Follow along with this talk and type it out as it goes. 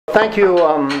Thank you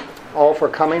all for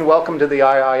coming. Welcome to the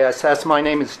IISS. My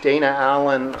name is Dana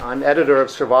Allen. I'm editor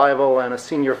of Survival and a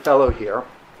senior fellow here.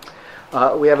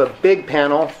 We have a big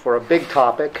panel for a big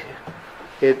topic.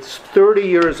 It's 30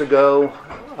 years ago,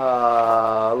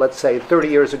 let's say 30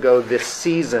 years ago this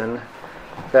season,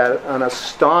 that an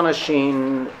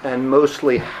astonishing and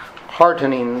mostly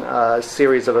heartening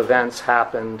series of events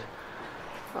happened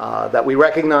that we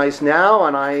recognize now,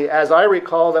 and as I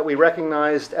recall, that we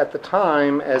recognized at the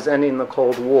time as ending the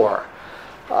Cold War.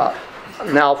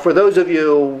 Now, for those of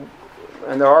you,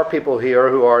 and there are people here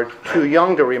who are too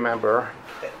young to remember,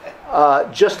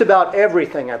 just about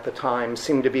everything at the time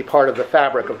seemed to be part of the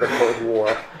fabric of the Cold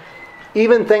War.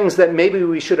 Even things that maybe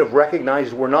we should have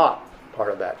recognized were not part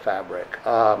of that fabric.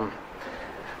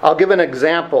 I'll give an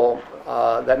example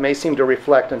that may seem to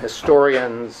reflect an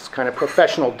historian's kind of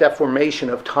professional deformation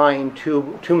of tying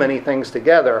too many things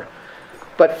together.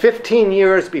 But 15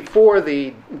 years before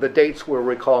the dates we're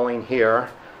recalling here,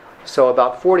 so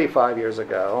about 45 years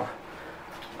ago,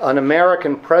 an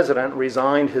American president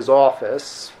resigned his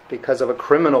office because of a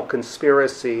criminal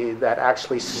conspiracy that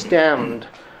actually stemmed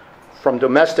from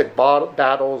domestic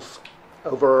battles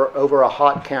over a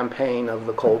hot campaign of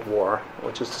the Cold War,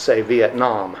 which is to say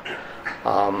Vietnam.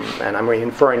 And I'm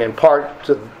referring in part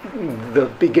to the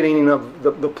beginning of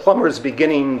the plumbers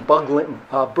beginning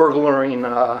burglaring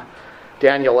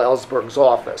Daniel Ellsberg's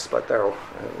office, but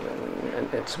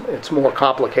it's more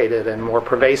complicated and more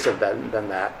pervasive than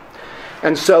that.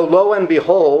 And so, lo and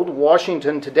behold,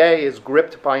 Washington today is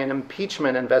gripped by an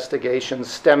impeachment investigation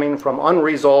stemming from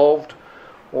unresolved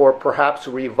or perhaps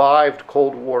revived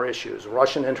Cold War issues: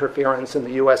 Russian interference in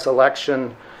the U.S.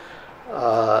 election,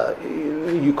 the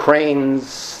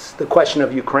question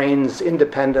of Ukraine's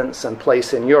independence and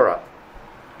place in Europe.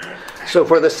 So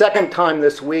for the second time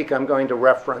this week, I'm going to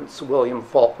reference William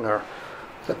Faulkner.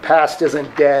 The past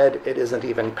isn't dead, it isn't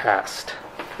even past.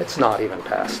 It's not even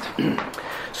past.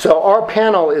 So our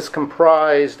panel is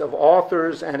comprised of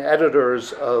authors and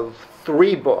editors of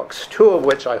 3 books, 2 of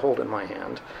which I hold in my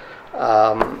hand.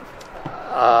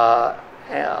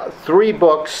 3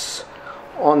 books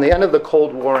on the end of the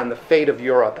Cold War and the fate of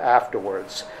Europe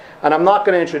afterwards. And I'm not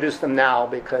going to introduce them now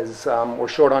because we're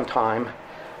short on time.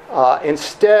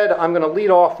 Instead, I'm going to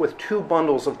lead off with 2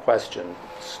 bundles of questions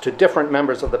to different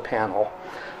members of the panel.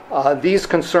 These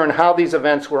concern how these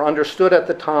events were understood at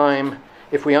the time,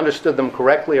 if we understood them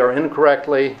correctly or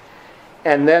incorrectly,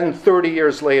 and then 30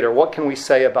 years later, what can we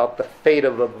say about the fate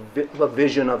of the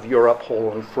vision of Europe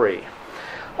whole and free?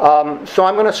 So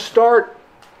I'm going to start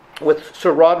with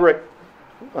Sir Roderic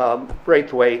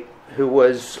Braithwaite, who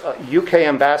was UK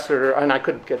ambassador, and I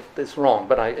could get this wrong,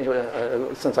 but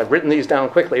since I've written these down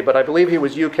quickly, but I believe he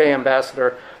was UK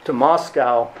ambassador to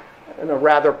Moscow in a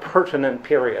rather pertinent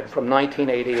period from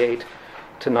 1988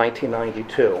 to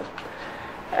 1992.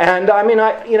 And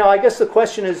I guess the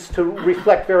question is to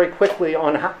reflect very quickly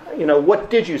on how, what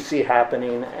did you see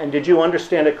happening, and did you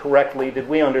understand it correctly? Did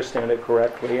we understand it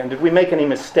correctly? And did we make any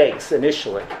mistakes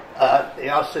initially? The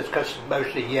answer to this question is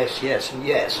mostly yes, yes, and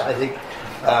yes. I think,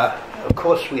 of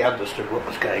course, we understood what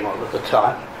was going on at the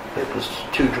time. It was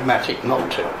too dramatic not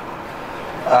to.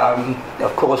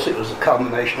 Of course, it was a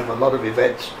culmination of a lot of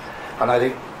events, and I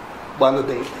think one of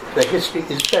the history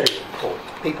is very important.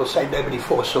 People say nobody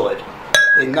foresaw it.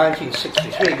 In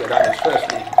 1963, when I was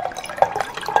first in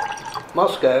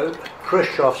Moscow,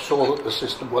 Khrushchev saw that the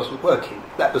system wasn't working.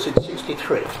 That was in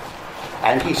 1963.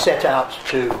 And he set out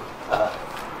to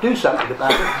do something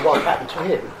about it. What happened to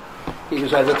him? He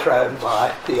was overthrown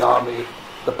by the army,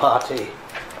 the party,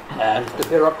 and the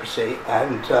bureaucracy.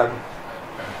 And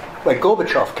when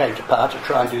Gorbachev came to power to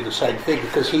try and do the same thing,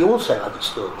 because he also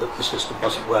understood that the system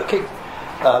wasn't working,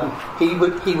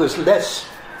 he was less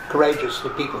courageous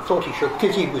than people thought he should,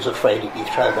 because he was afraid he'd be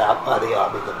thrown out by the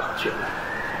army, the party, and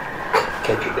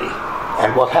KGB.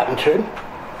 And what happened to him?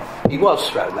 He was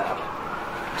thrown out.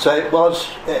 So it was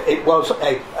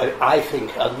I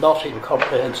think, a not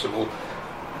incomprehensible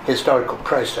historical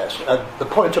process. And the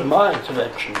point of my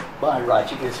intervention, my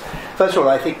writing, is, first of all,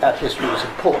 I think that history is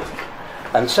important.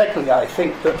 And secondly, I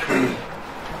think that we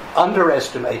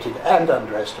underestimated, and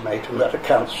that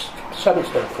accounts to some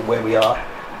extent for where we are,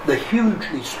 the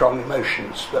hugely strong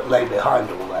emotions that lay behind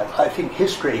all that. I think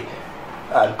history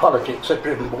and politics are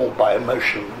driven more by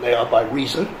emotion than they are by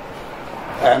reason.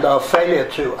 And our failure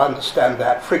to understand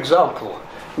that, for example,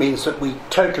 means that we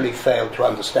totally failed to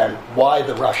understand why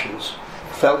the Russians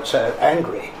felt so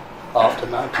angry after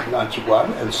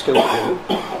 1991 and still do,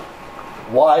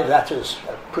 why that is,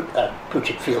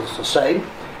 Putin feels the same,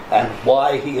 and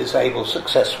why he is able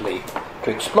successfully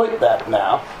to exploit that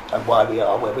now, and why we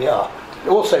are where we are.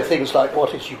 Also things like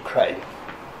what is Ukraine?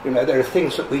 You know, there are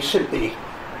things that we simply,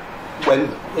 when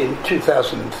in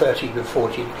 2013 and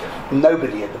 14,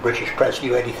 nobody in the British press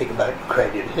knew anything about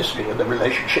Ukrainian history and the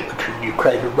relationship between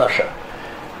Ukraine and Russia.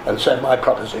 And so my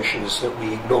proposition is that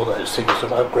we ignore those things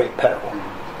at our great peril.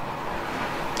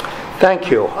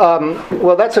 Thank you.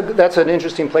 Well, that's an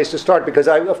interesting place to start, because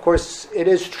of course, it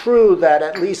is true that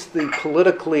at least the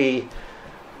politically,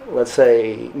 let's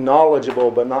say, knowledgeable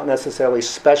but not necessarily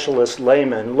specialist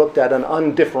layman looked at an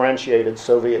undifferentiated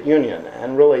Soviet Union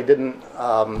and really didn't.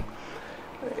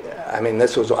 I mean,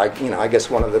 this was, I guess,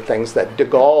 one of the things that de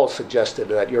Gaulle suggested,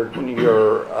 that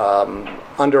you're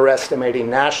underestimating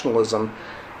nationalism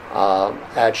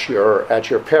at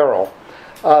your peril.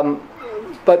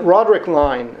 But Roderic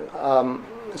Lyne,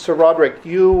 Sir Roderic,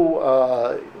 you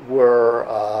were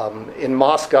in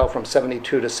Moscow from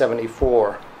 72 to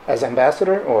 74 as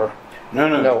ambassador, or? No,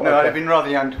 okay. I've been rather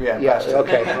young to be ambassador. Yeah,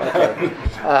 okay.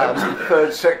 I was the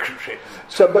third secretary.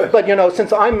 So, but you know,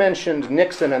 since I mentioned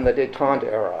Nixon and the détente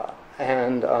era,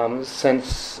 and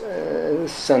since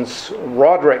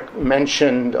Roderic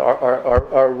mentioned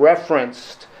or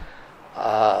referenced,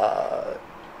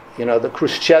 you know, the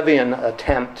Khrushchevian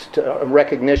attempt to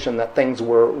recognition that things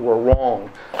were wrong,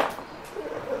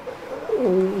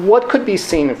 what could be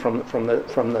seen from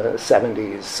the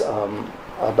 70s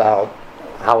about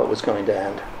how it was going to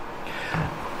end?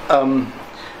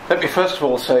 Let me first of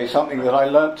all say something that I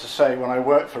learnt to say when I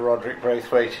worked for Roderic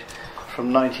Braithwaite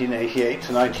from 1988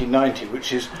 to 1990,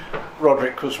 which is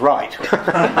Roderic was right.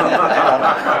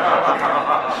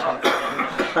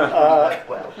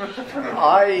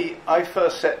 I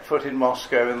first set foot in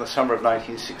Moscow in the summer of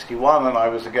 1961, and I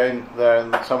was again there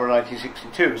in the summer of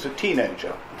 1962 as a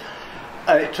teenager.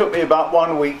 And it took me about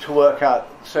 1 week to work out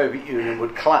that the Soviet Union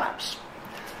would collapse.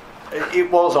 It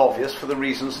was obvious for the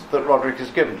reasons that Roderic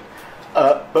has given.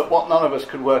 But what none of us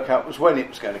could work out was when it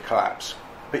was going to collapse.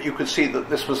 But you could see that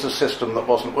this was a system that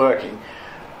wasn't working.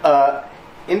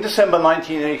 In December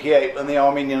 1988, when the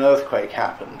Armenian earthquake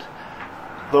happened,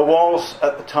 there was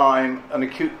at the time an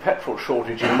acute petrol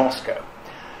shortage in Moscow.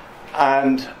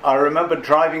 And I remember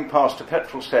driving past a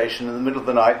petrol station in the middle of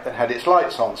the night that had its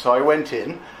lights on. So I went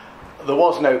in. There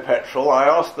was no petrol. I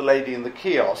asked the lady in the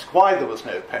kiosk why there was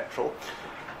no petrol.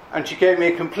 And she gave me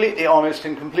a completely honest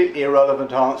and completely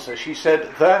irrelevant answer. She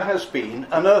said, there has been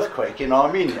an earthquake in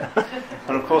Armenia.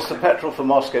 And of course the petrol for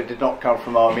Moscow did not come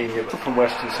from Armenia, but from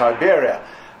Western Siberia.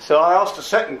 So I asked a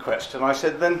second question. I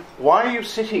said, then why are you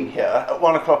sitting here at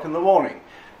 1 o'clock in the morning?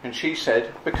 And she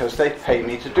said, because they pay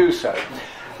me to do so.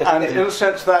 And in a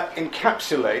sense that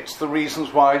encapsulates the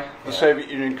reasons why the Soviet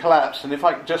Union collapsed. And if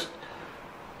I could just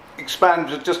expand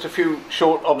with just a few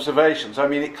short observations. I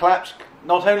mean, it collapsed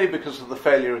not only because of the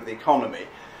failure of the economy,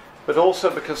 but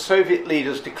also because Soviet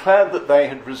leaders declared that they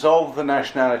had resolved the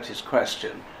nationalities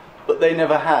question, but they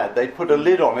never had. They put a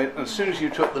lid on it, and as soon as you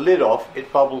took the lid off,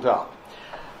 it bubbled up.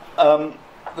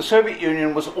 The Soviet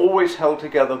Union was always held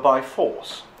together by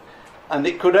force, and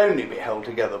it could only be held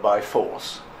together by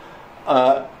force.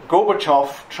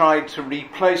 Gorbachev tried to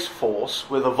replace force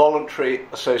with a voluntary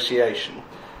association,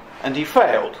 and he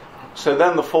failed. So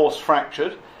then the force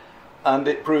fractured, and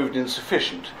it proved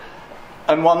insufficient.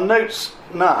 And one notes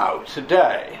now,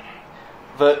 today,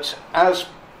 that as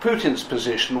Putin's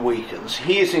position weakens,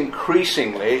 he is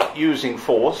increasingly using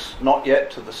force, not yet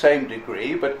to the same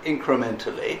degree, but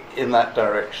incrementally in that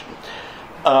direction,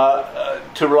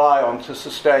 to rely on to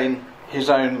sustain his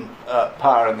own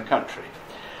power in the country.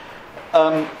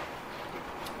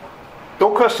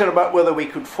 Your question about whether we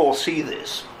could foresee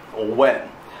this, or when,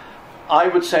 I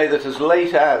would say that as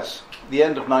late as the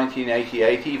end of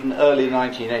 1988, even early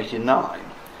 1989,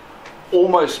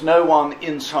 almost no one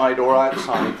inside or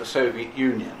outside the Soviet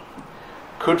Union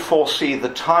could foresee the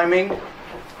timing,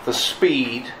 the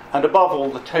speed, and above all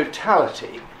the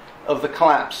totality of the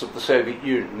collapse of the Soviet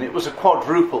Union. It was a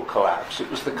quadruple collapse.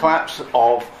 It was the collapse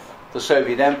of the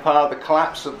Soviet Empire, the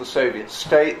collapse of the Soviet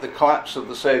state, the collapse of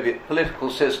the Soviet political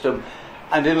system,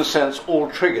 and in a sense all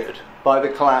triggered by the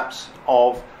collapse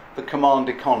of the command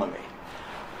economy.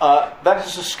 That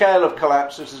is a scale of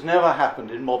collapse that has never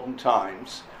happened in modern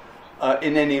times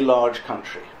in any large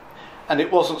country. And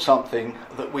it wasn't something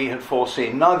that we had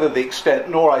foreseen, neither the extent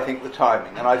nor, I think, the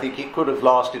timing. And I think it could have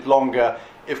lasted longer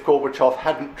if Gorbachev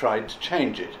hadn't tried to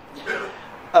change it.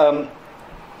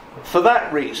 For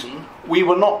that reason, we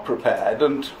were not prepared.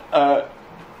 And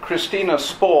Kristina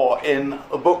Spohr, in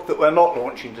a book that we're not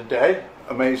launching today,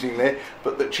 amazingly,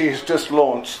 but that she has just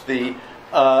launched,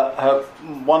 her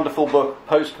wonderful book,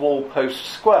 Post-Wall,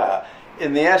 Post-Square,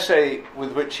 in the essay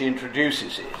with which she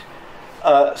introduces it,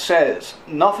 says,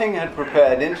 nothing had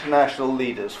prepared international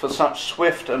leaders for such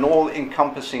swift and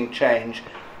all-encompassing change.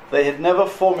 They had never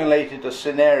formulated a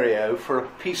scenario for a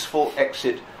peaceful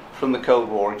exit from the Cold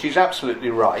War. And she's absolutely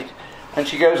right. And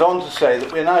she goes on to say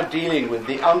that we're now dealing with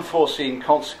the unforeseen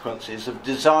consequences of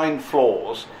design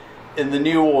flaws in the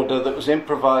new order that was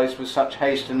improvised with such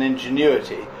haste and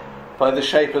ingenuity by the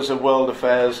shapers of world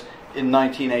affairs in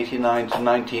 1989 to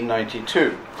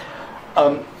 1992.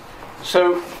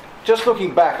 So, just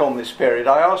looking back on this period,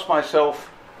 I asked myself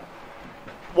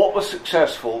what was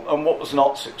successful and what was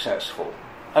not successful.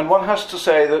 And one has to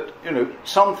say that,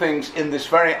 some things in this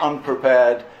very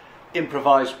unprepared,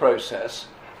 improvised process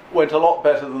went a lot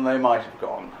better than they might have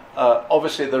gone.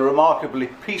 Obviously, the remarkably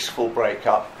peaceful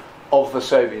breakup of the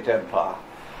Soviet Empire.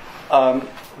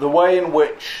 The way in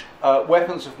which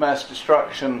weapons of mass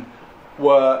destruction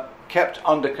were kept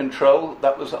under control,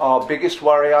 that was our biggest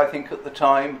worry, I think, at the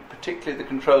time, particularly the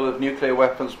control of nuclear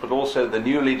weapons, but also the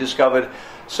newly discovered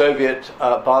Soviet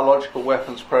biological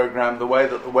weapons program, the way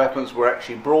that the weapons were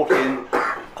actually brought in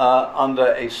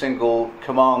under a single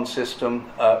command system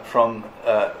from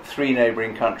 3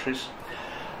 neighbouring countries.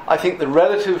 I think the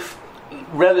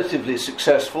relatively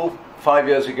successful, 5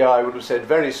 years ago I would have said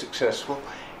very successful,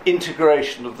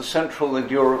 integration of the Central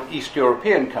and East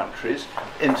European countries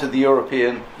into the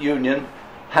European Union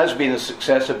has been a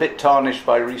success, a bit tarnished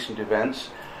by recent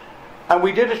events. And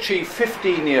we did achieve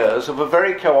 15 years of a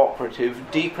very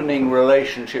cooperative, deepening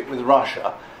relationship with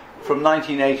Russia from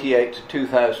 1988 to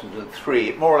 2003.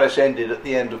 It more or less ended at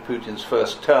the end of Putin's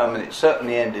first term, and it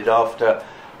certainly ended after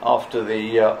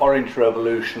the Orange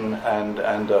Revolution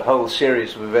and a whole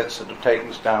series of events that have taken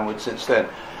us downward since then.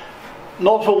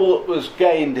 Not all that was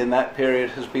gained in that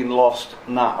period has been lost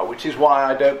now, which is why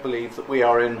I don't believe that we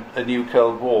are in a new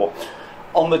Cold War.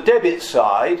 On the debit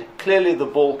side, clearly the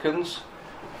Balkans,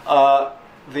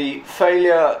 the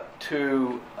failure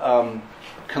to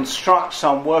construct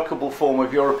some workable form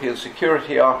of European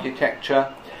security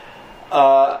architecture,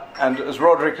 and as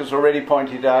Roderic has already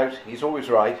pointed out, he's always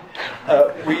right,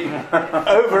 we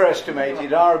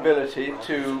overestimated our ability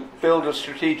to build a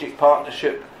strategic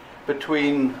partnership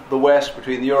between the West,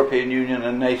 between the European Union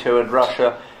and NATO and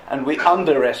Russia, and we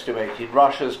underestimated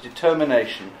Russia's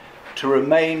determination to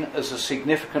remain as a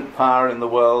significant power in the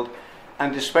world,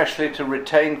 and especially to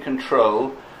retain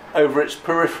control over its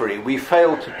periphery. We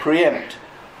failed to preempt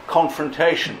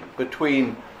confrontation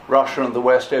between Russia and the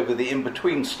West over the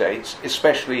in-between states,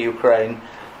 especially Ukraine,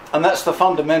 and that's the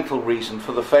fundamental reason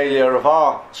for the failure of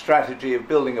our strategy of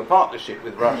building a partnership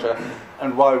with Russia,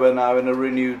 and why we're now in a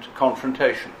renewed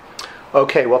confrontation.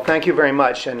 Okay, well, thank you very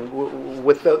much. And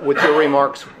with your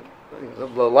remarks, the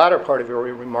latter part of your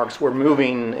remarks, we're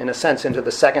moving, in a sense, into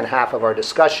the second half of our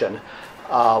discussion,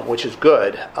 which is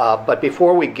good. But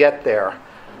before we get there,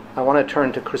 I want to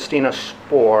turn to Kristina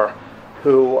Spohr,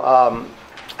 who,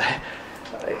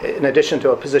 in addition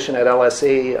to a position at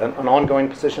LSE, an ongoing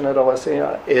position at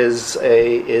LSE,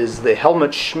 is the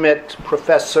Helmut Schmidt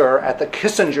Professor at the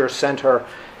Kissinger Center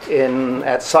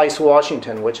at SAIS,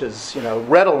 Washington, which is,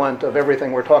 redolent of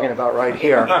everything we're talking about right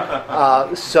here. I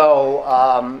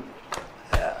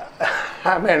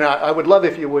would love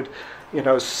if you would,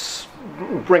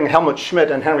 bring Helmut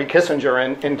Schmidt and Henry Kissinger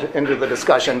into the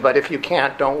discussion, but if you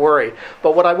can't, don't worry.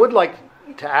 But what I would like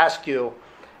to ask you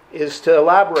is to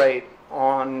elaborate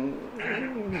on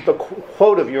the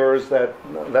quote of yours that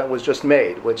was just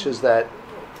made, which is that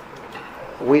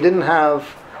we didn't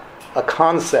have a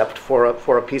concept for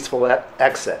a peaceful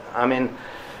exit. I mean,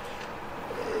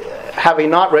 having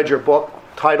not read your book,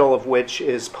 title of which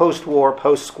is Post-War,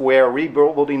 Post-Square,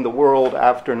 Rebuilding the World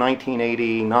After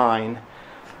 1989,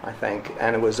 I think,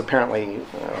 and it was apparently,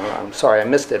 I'm sorry I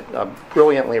missed it,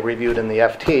 brilliantly reviewed in the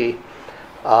FT.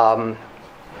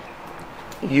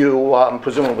 You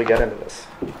presumably get into this.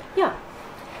 Yeah.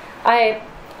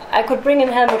 I could bring in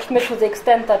Helmut Schmidt to the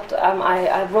extent that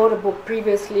I wrote a book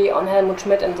previously on Helmut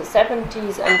Schmidt in the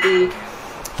 70s, and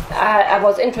I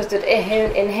was interested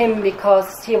in him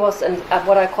because he was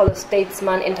what I call a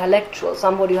statesman intellectual,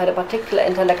 somebody who had a particular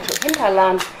intellectual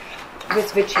hinterland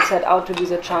with which he set out to be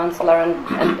the chancellor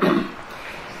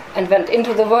and went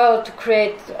into the world to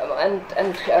create and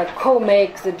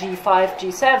co-make the G5,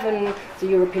 G7, the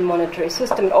European monetary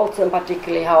system, and also in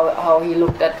particular how he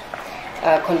looked at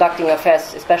conducting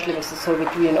affairs, especially with the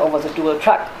Soviet Union, over the dual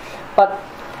track. But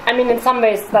I mean, in some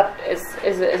ways, that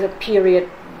is a period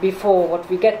before what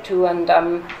we get to, and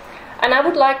I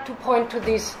would like to point to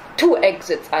these two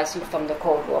exits I see from the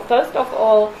Cold War. First of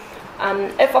all,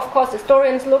 if of course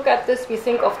historians look at this, we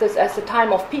think of this as a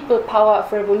time of people power,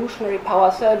 of revolutionary power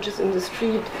surges in the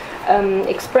street,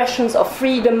 expressions of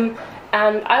freedom,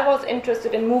 And I was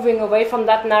interested in moving away from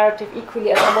that narrative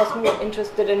equally as I was more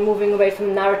interested in moving away from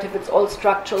the narrative. It's all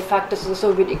structural factors. The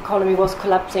Soviet economy was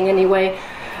collapsing anyway.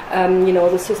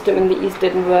 The system in the East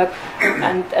didn't work.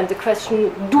 And the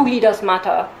question, do leaders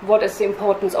matter? What is the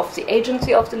importance of the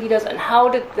agency of the leaders? And how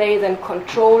did they then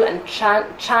control and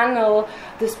channel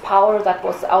this power that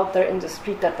was out there in the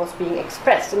street that was being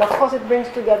expressed? And of course it brings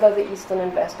together the Eastern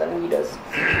and Western leaders.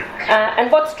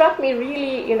 And what struck me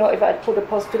really, if I put a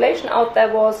postulation out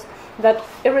there, was that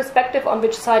irrespective on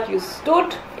which side you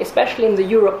stood, especially in the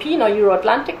European or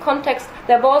Euro-Atlantic context,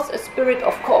 there was a spirit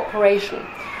of cooperation.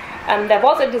 And there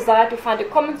was a desire to find a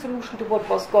common solution to what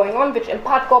was going on, which in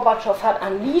part Gorbachev had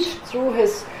unleashed through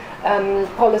his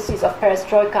policies of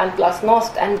perestroika and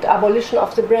glasnost and abolition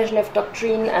of the Brezhnev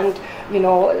doctrine, and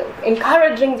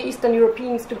encouraging the Eastern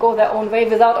Europeans to go their own way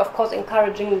without, of course,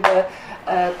 encouraging the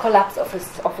collapse of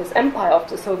his empire, of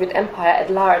the Soviet Empire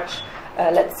at large,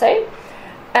 let's say.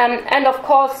 And of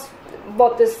course,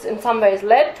 what this in some ways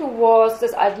led to was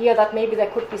this idea that maybe there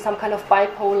could be some kind of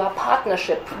bipolar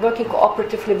partnership working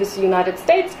cooperatively with the United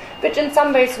States, which in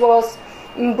some ways was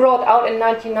brought out in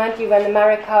 1990 when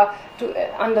America,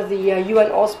 under the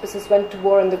UN auspices, went to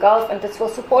war in the Gulf, and this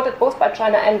was supported both by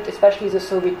China and especially the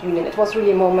Soviet Union. It was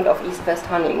really a moment of East-West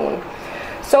honeymoon.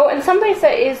 So in some ways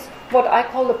there is what I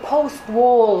call the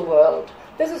post-war world.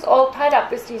 This is all tied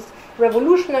up with these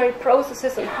revolutionary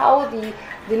processes and how the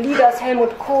leaders,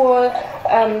 Helmut Kohl,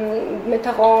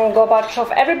 Mitterrand,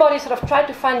 Gorbachev, everybody sort of tried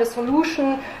to find a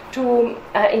solution to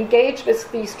engage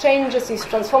with these changes, these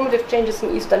transformative changes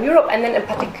in Eastern Europe, and then in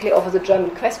particular over the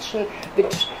German question,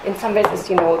 which in some ways is,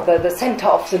 the center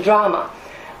of the drama.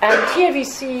 And here we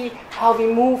see how we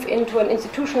move into an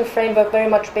institutional framework very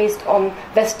much based on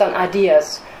Western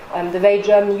ideas. The way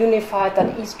Germany unified,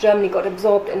 that East Germany got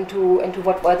absorbed into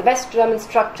what were the West German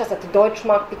structures, that the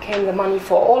Deutschmark became the money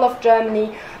for all of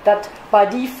Germany, that by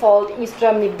default East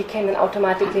Germany became an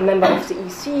automatically member of the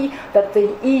EC, that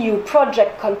the EU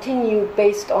project continued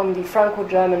based on the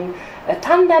Franco-German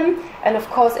tandem, and of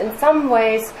course in some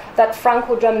ways that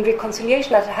Franco-German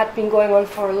reconciliation that had been going on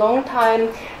for a long time,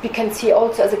 we can see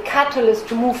also as a catalyst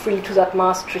to move really to that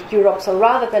Maastricht Europe. So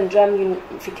rather than German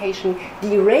unification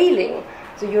derailing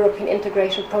the European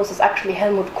integration process, actually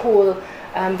Helmut Kohl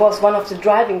was one of the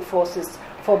driving forces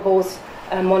for both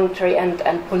monetary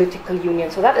and political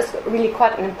union. So that is really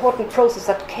quite an important process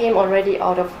that came already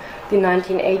out of the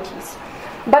 1980s.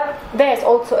 But there's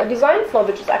also a design flaw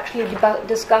which is actually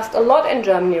discussed a lot in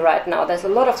Germany right now. There's a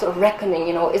lot of sort of reckoning,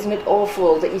 isn't it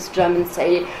awful, the East Germans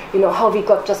say, how we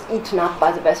got just eaten up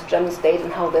by the West German state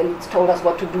and how the elites told us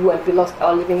what to do and we lost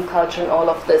our living culture and all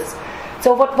of this.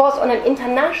 So what was on an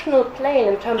international plane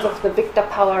in terms of the victor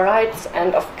power rights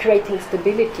and of creating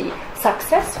stability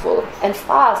successful and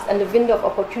fast, and the window of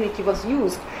opportunity was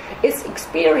used, is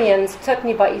experienced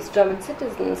certainly by East German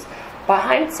citizens by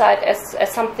hindsight as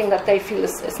something that they feel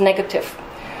is negative.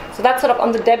 So that's sort of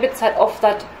on the debit side of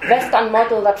that Western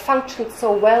model that functioned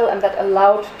so well and that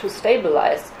allowed to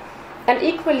stabilize. And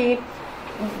equally,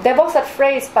 there was that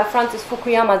phrase by Francis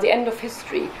Fukuyama, the end of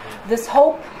history, this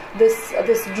hope,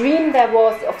 this dream there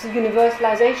was of the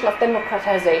universalization of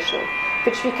democratization,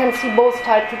 which we can see both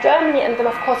tied to Germany and then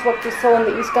of course what we saw in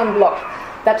the Eastern Bloc,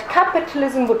 that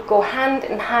capitalism would go hand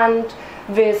in hand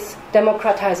with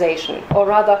democratization, or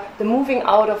rather the moving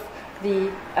out of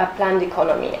the planned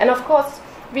economy. And of course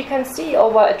we can see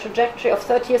over a trajectory of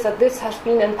 30 years that this has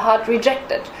been in part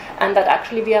rejected and that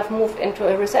actually we have moved into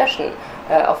a recession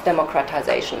of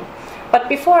democratization. But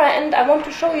before I end, I want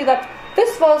to show you that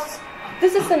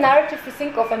this is the narrative we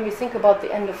think of when we think about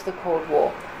the end of the Cold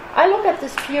War. I look at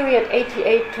this period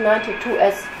 88 to 92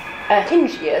 as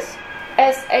hinge years,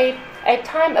 as a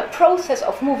time, a process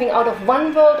of moving out of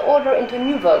one world order into a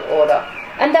new world order.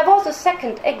 And there was a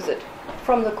second exit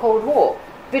from the Cold War,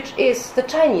 which is the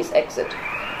Chinese exit,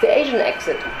 the Asian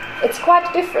exit. It's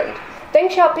quite different. Deng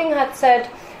Xiaoping had said,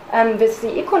 with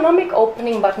the economic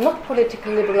opening but not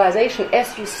political liberalization,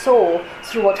 as you saw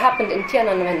through what happened in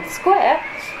Tiananmen Square,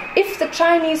 if the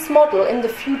Chinese model in the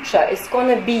future is going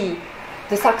to be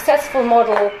the successful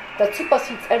model that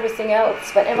supersedes everything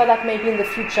else, whenever that may be in the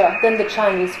future, then the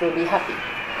Chinese will be happy.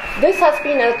 This has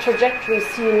been a trajectory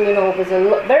seen, with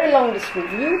a very long distant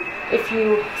view. If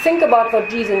you think about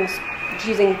what Xi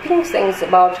Jinping thinks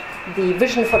about the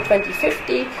vision for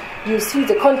 2050, you see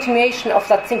the continuation of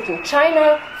that thinking.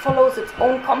 China follows its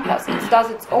own compass, it does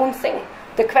its own thing.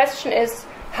 The question is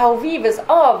how we, with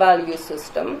our value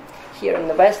system, here in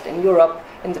the West, in Europe,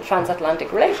 in the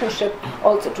transatlantic relationship,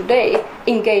 also today,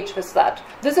 engage with that.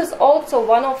 This is also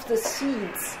one of the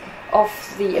seeds of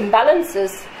the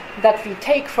imbalances that we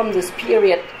take from this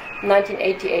period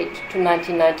 1988 to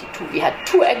 1992. We had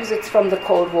 2 exits from the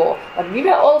Cold War, but we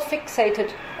were all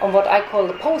fixated on what I call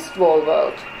the post-war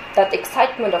world, that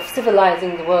excitement of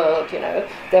civilizing the world, you know.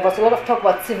 There was a lot of talk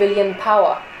about civilian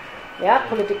power. Yeah,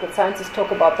 political scientists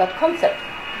talk about that concept.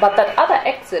 But that other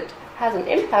exit has an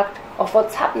impact of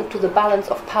what's happened to the balance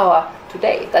of power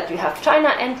today, that you have China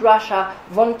and Russia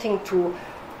wanting to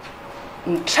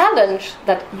challenge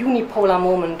that unipolar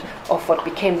moment of what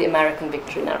became the American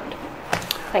victory narrative.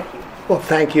 Thank you. Well,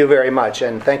 thank you very much,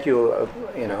 and thank you,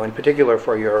 in particular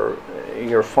for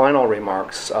your final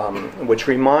remarks, which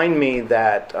remind me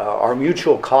that our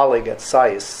mutual colleague at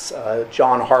SAIS,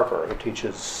 John Harper, who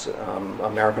teaches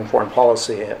American foreign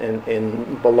policy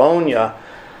in Bologna,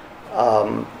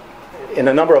 in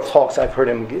a number of talks I've heard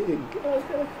him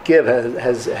give,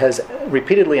 has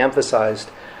repeatedly emphasized.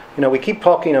 We keep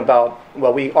talking about,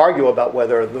 we argue about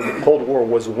whether the Cold War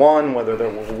was won, whether there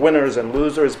were winners and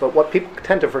losers, but what people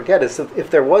tend to forget is that if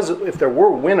there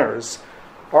were winners,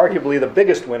 arguably the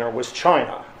biggest winner was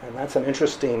China, and that's an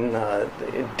interesting,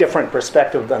 different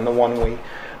perspective than the one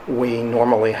we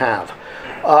normally have.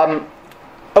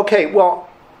 Okay, well,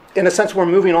 in a sense, we're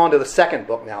moving on to the second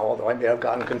book now, although I may have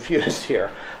gotten confused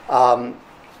here.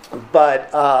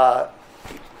 But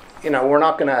we're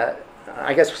not going to.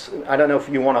 I guess I don't know if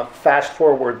you want to fast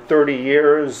forward 30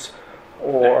 years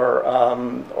or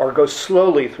go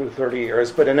slowly through 30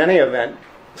 years. But in any event,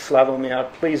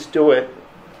 Sławomir, please do it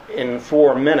in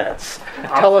 4 minutes.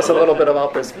 Tell us a little bit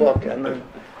about this book, and then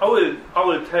I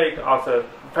will take as a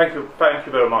thank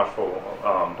you very much for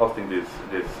hosting this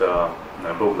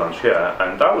book lunch here,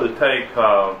 and I will take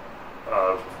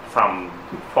some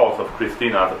thoughts of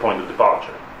Kristina as a point of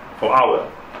departure for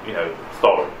our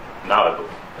story in our book.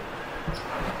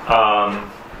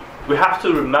 We have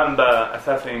to remember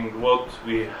assessing what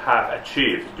we have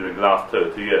achieved during the last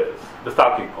 30 years, the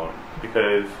starting point,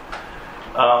 because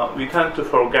we tend to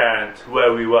forget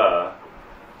where we were,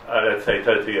 let's say,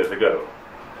 30 years ago.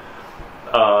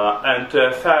 And to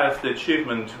assess the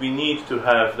achievement, we need to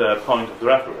have the point of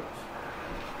reference.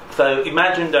 So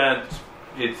imagine that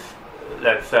it's,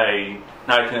 let's say,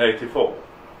 1984,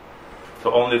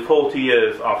 so only 40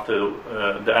 years after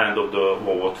the end of the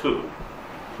World War II.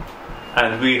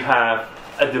 And we have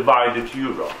a divided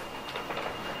Europe,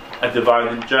 a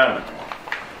divided Germany.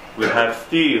 We have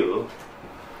still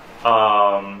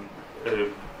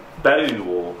Berlin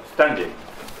Wall standing.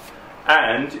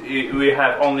 And we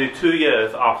have only 2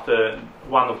 years after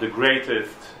one of the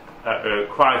greatest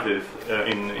crises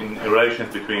in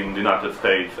relations between the United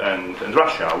States and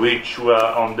Russia, which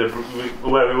were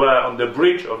where we were on the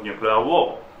bridge of nuclear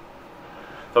war.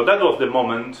 So that was the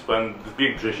moment when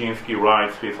Zbigniew Brzezinski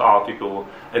writes his article,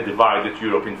 A Divided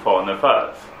Europe in Foreign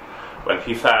Affairs, when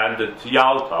he said that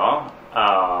Yalta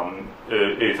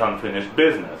is unfinished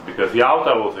business, because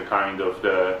Yalta was a kind of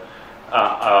the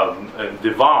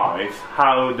device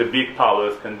how the big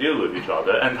powers can deal with each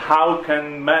other and how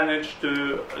can manage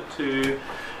to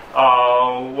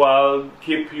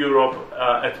keep Europe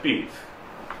at peace.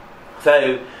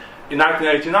 So in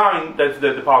 1989, that's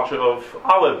the departure of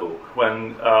our book,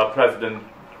 when President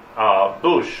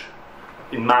Bush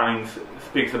in Mainz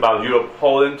speaks about Europe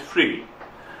whole and free,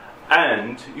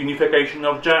 and unification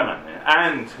of Germany,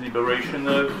 and liberation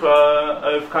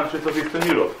of countries of Eastern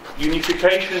Europe,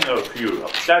 unification of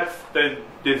Europe. That's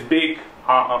this big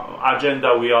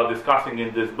agenda we are discussing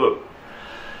in this book.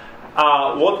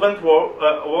 What went wrong?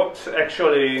 What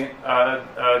actually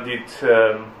did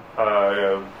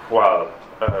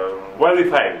where we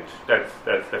failed?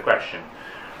 That's the question.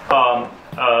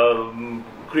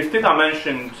 Kristina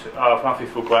mentioned Francis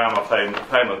Fukuyama's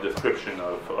famous description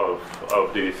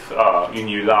of this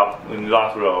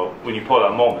unilateral,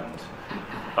 unipolar moment,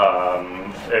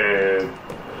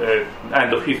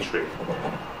 end of history.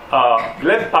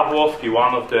 Lev Pawlowski,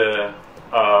 one of the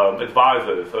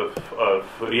advisors of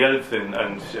Yeltsin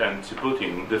and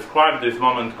Putin, described this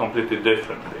moment completely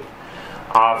differently.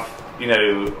 As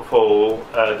for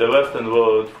the Western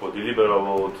world, for the liberal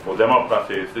world, for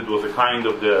democracies, it was a kind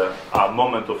of the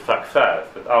moment of success,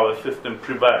 that our system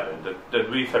prevailed, that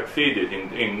we succeeded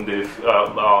in this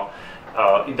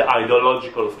in the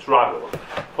ideological struggle.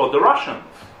 For the Russians,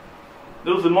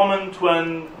 there was a moment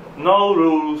when no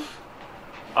rules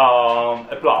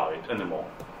applied anymore,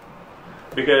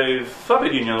 because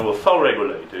Soviet Union was so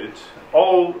regulated.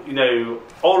 All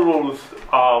rules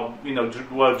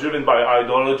were driven by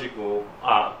ideological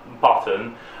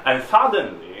pattern, and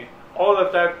suddenly all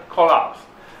of that collapsed.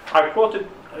 I quoted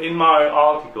in my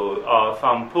article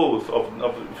some polls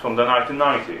from the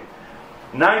 1990s.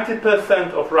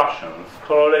 90% of Russians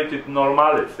correlated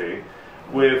normalcy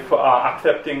with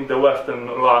accepting the Western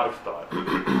lifestyle.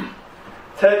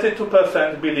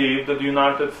 32% believe that the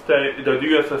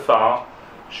USSR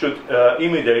should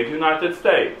imitate United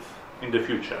States in the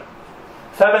future.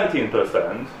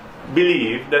 17%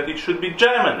 believe that it should be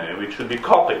Germany, which should be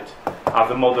copied as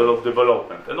a model of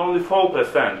development. And only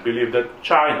 4% believe that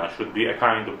China should be a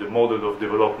kind of the model of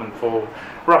development for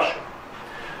Russia.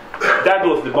 That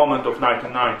was the moment of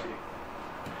 1990.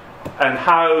 And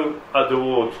how the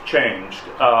world changed,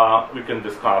 we can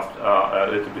discuss a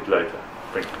little bit later.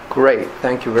 Thank you. Great,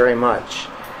 thank you very much.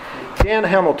 Dan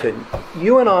Hamilton,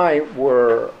 you and I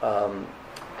were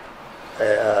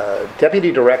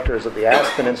deputy directors of the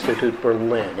Aspen Institute in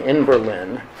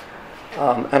Berlin.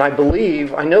 And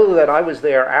I know that I was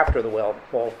there after the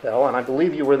wall fell, and I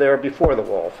believe you were there before the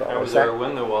wall fell. I was there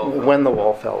when the wall fell. When the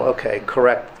wall fell, okay,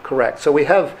 correct. So we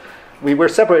were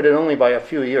separated only by a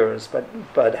few years,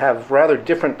 but have rather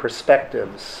different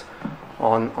perspectives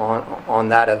on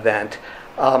that event.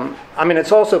 I mean,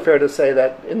 it's also fair to say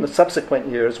that in the subsequent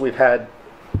years we've had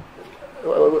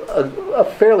a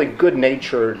fairly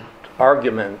good-natured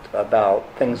argument about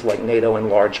things like NATO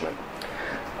enlargement,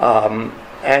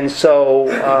 and so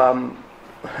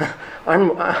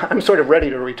I'm sort of ready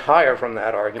to retire from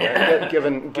that argument,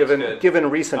 given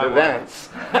recent events.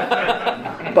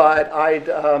 But I'd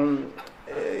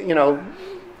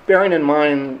bearing in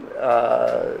mind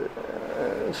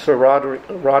Sir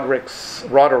Roderic's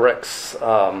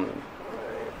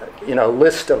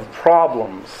list of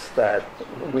problems that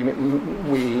we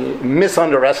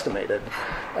misunderestimated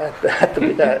at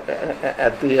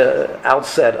the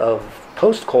outset of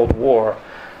post-Cold War.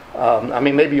 I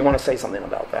mean, maybe you want to say something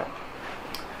about that.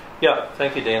 Yeah,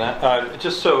 thank you, Dana.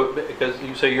 Just so, because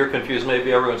you say you're confused,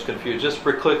 maybe everyone's confused, just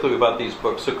quickly about these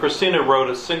books. So Kristina wrote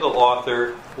a single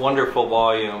author, wonderful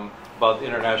volume about the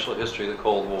international history of the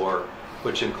Cold War,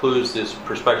 which includes this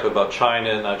perspective about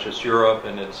China, not just Europe,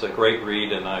 and it's a great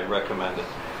read, and I recommend it.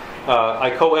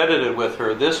 I co-edited with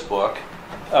her this book,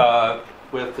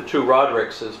 with the two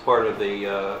Roderics as part of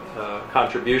the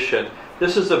contribution.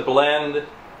 This is a blend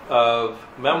of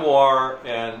memoir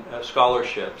and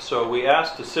scholarship. So we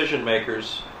asked decision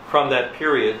makers from that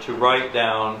period to write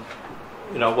down,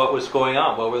 what was going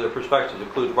on, what were their perspectives. It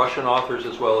includes Russian authors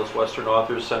as well as Western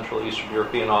authors, Central Eastern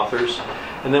European authors.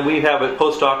 And then we have a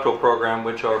postdoctoral program,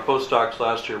 which our postdocs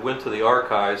last year went to the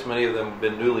archives. Many of them have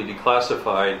been newly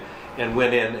declassified and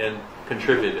went in and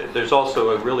contributed. There's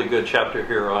also a really good chapter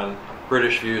here on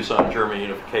British views on German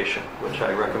unification, which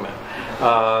I recommend.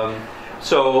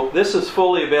 So this is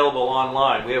fully available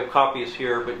online. We have copies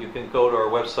here, but you can go to our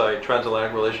website,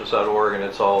 transatlanticrelations.org, and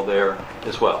it's all there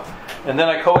as well. And then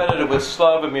I co-edited with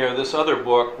Sławomir this other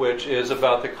book, which is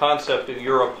about the concept of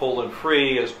Europe whole and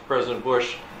free, as President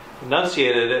Bush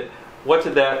enunciated it.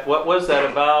 What was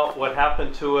that about? What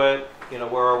happened to it?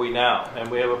 Where are we now? And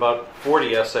we have about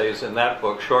 40 essays in that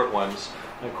book, short ones.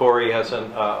 And Kori has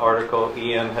an article,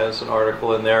 Ian has an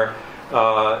article in there.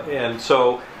 And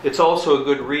so it's also a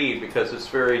good read because it's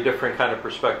very different kind of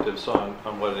perspectives on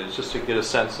what it is, just to get a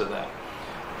sense of that.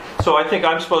 So I think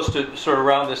I'm supposed to sort of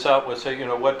round this out with say,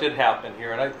 what did happen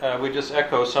here? And I would just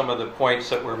echo some of the points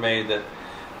that were made that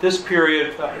this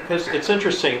period, because it's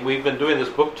interesting, we've been doing this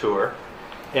book tour,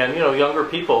 and younger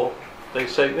people, they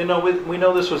say, we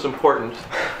know this was important,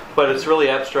 but it's really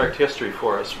abstract history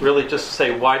for us. Really just to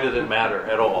say, why did it matter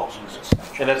at all?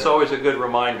 And it's always a good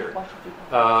reminder.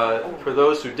 For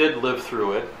those who did live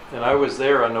through it, and I was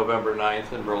there on November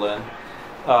 9th in Berlin,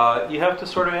 you have to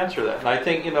sort of answer that. And I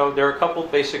think, there are a couple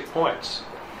basic points.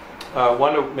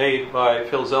 One made by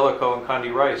Phil Zelikow and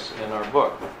Condi Rice in our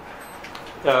book.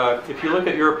 If you look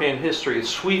at European history, a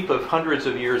sweep of hundreds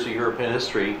of years of European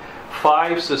history,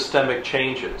 5 systemic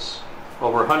changes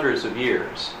over hundreds of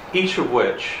years,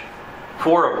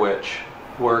 four of which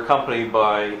were accompanied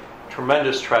by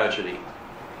tremendous tragedy.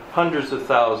 Hundreds of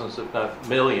thousands, if not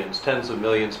millions, tens of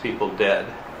millions of people dead.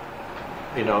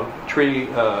 Treaty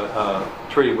of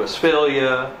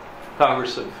Westphalia,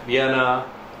 Congress of Vienna,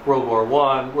 World War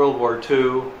I, World War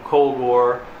II, Cold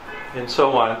War, and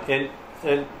so on.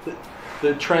 And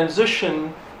the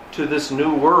transition to this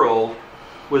new world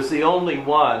was the only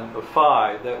one of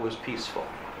 5 that was peaceful.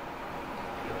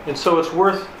 And so it's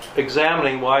worth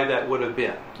examining why that would have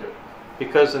been.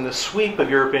 Because in the sweep of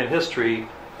European history,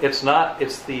 it's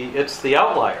the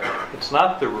outlier. It's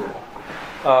not the rule.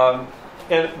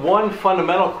 And one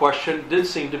fundamental question did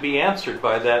seem to be answered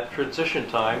by that transition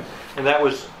time, and that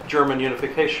was German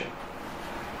unification.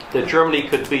 That Germany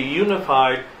could be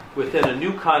unified within a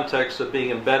new context of being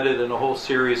embedded in a whole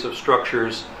series of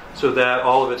structures so that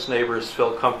all of its neighbors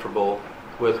felt comfortable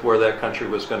with where that country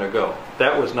was going to go.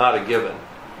 That was not a given.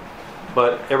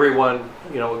 but everyone,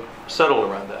 settled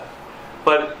around that.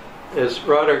 But as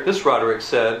Roderic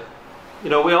said,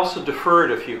 we also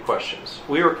deferred a few questions.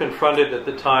 We were confronted at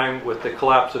the time with the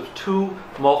collapse of two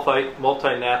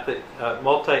multi-ethnic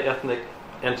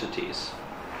entities,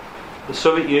 the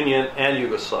Soviet Union and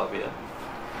Yugoslavia.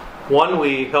 One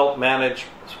we helped manage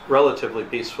relatively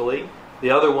peacefully. The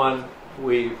other one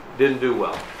we didn't do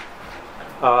well.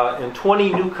 And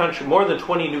more than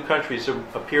 20 new countries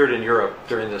appeared in Europe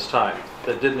during this time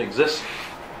that didn't exist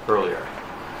earlier.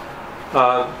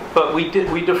 But we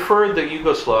deferred the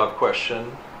Yugoslav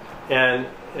question, and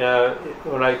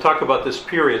when I talk about this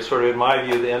period, sort of in my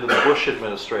view, the end of the Bush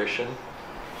administration,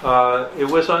 it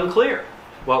was unclear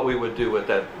what we would do with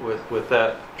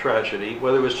that tragedy,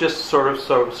 whether it was just sort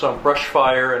of some brush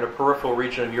fire in a peripheral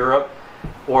region of Europe,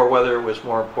 or whether it was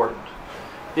more important.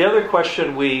 The other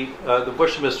question the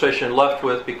Bush administration left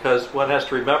with, because one has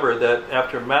to remember that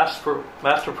after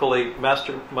masterfully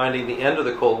masterminding the end of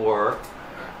the Cold War,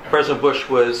 President Bush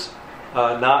was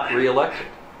not re-elected.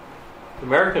 The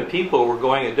American people were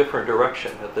going a different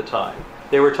direction at the time.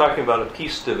 They were talking about a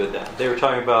peace dividend. They were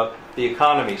talking about the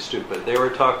economy stupid. They were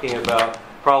talking about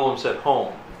problems at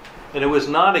home. And it was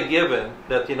not a given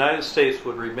that the United States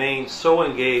would remain so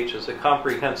engaged as a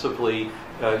comprehensively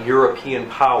European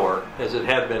power as it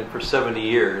had been for 70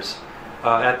 years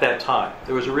at that time.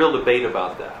 There was a real debate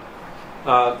about that.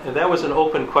 And that was an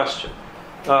open question.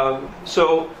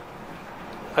 So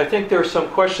I think there are some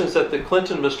questions that the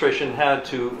Clinton administration had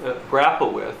to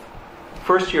grapple with.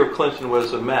 First year of Clinton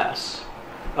was a mess.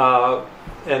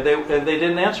 And they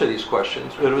didn't answer these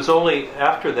questions. It was only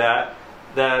after that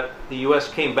the U.S.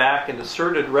 came back and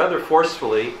asserted rather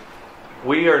forcefully,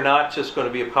 we are not just going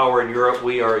to be a power in Europe,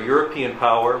 we are a European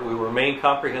power, we remain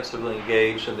comprehensively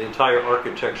engaged in the entire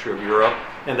architecture of Europe,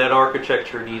 and that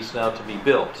architecture needs now to be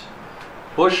built.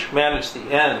 Bush managed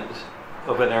the end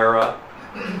of an era.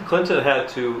 Clinton had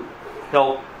to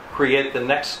help create the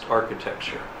next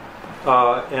architecture.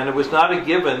 And it was not a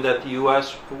given that the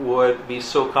U.S. would be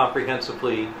so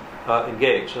comprehensively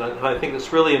engaged. And I think it's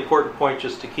a really important point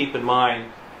just to keep in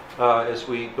mind as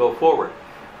we go forward.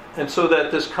 And so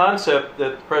that this concept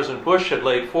that President Bush had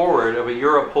laid forward of a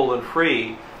Europe whole and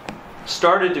free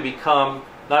started to become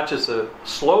not just a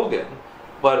slogan,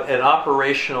 but an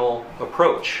operational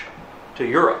approach to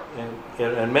Europe,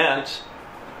 and meant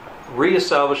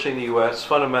reestablishing the U.S.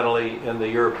 fundamentally in the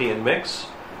European mix.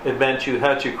 It meant you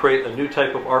had to create a new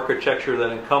type of architecture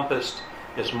that encompassed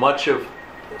as much of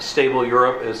stable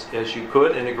Europe as you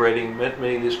could, integrating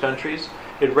many of these countries.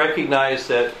 It recognized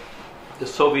that the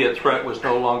Soviet threat was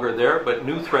no longer there, but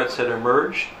new threats had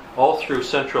emerged all through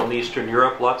Central and Eastern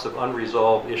Europe, lots of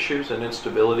unresolved issues and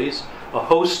instabilities, a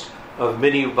host of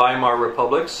mini Weimar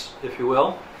republics, if you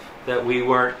will, that we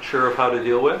weren't sure of how to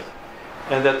deal with,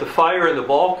 and that the fire in the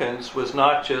Balkans was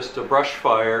not just a brush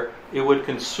fire, it would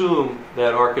consume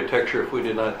that architecture if we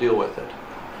did not deal with it.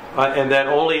 And that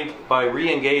only by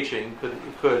re-engaging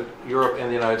could Europe and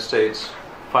the United States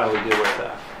finally deal with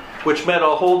that, which meant a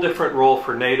whole different role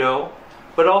for NATO,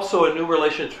 but also a new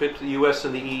relationship between the U.S.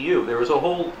 and the EU. There was a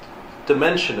whole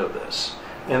dimension of this,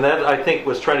 and that, I think,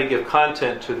 was trying to give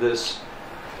content to this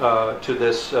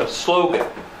slogan.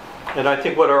 And I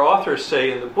think what our authors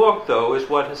say in the book, though, is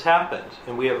what has happened.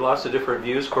 And we have lots of different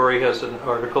views. Kori has an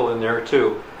article in there,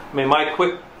 too. I mean, my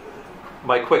quick,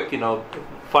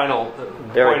 final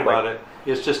point about it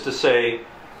is just to say,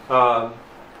 I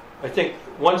think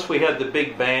once we had the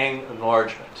Big Bang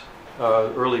enlargement,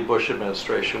 early Bush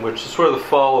administration, which is sort of the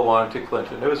follow-on to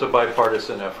Clinton, it was a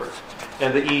bipartisan effort.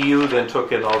 And the EU then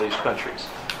took in all these countries.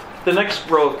 The next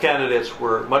row of candidates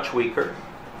were much weaker.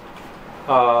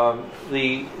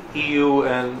 The EU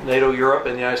and NATO Europe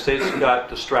and the United States got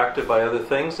distracted by other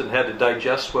things and had to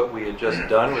digest what we had just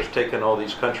done, which taken all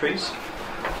these countries.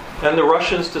 And the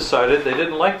Russians decided they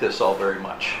didn't like this all very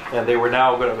much, and they were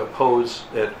now going to oppose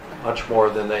it much more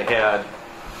than they had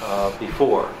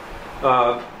before.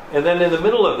 And then in the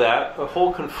middle of that, a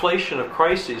whole conflation of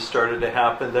crises started to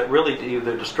happen that really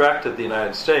either distracted the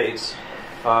United States.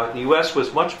 The U.S.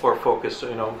 was much more focused,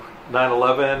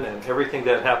 9/11 and everything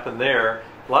that happened there,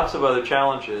 lots of other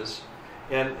challenges,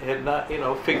 and had not,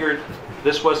 figured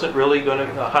this wasn't really going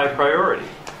to a high priority.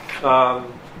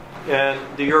 And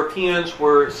the Europeans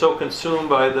were so consumed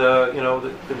by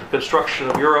the construction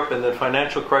of Europe and the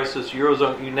financial crisis,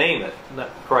 Eurozone, you name it,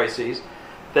 crises,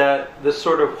 that this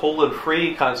sort of whole and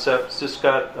free concept just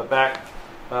got a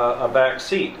back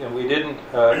seat. And we didn't.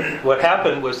 What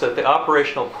happened was that the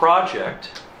operational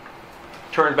project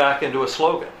turned back into a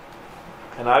slogan.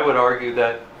 And I would argue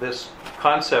that this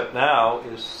concept now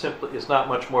is not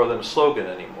much more than a slogan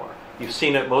anymore. You've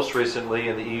seen it most recently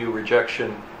in the EU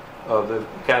rejection of the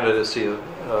candidacy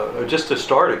of, just to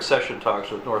start accession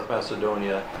talks with North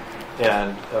Macedonia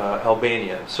and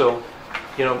Albania. So,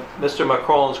 you know, Mr.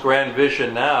 Macron's grand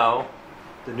vision now,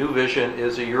 the new vision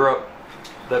is a Europe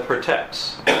that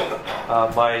protects.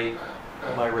 My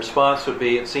response would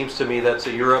be, it seems to me that's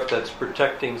a Europe that's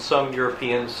protecting some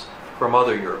Europeans from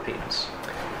other Europeans.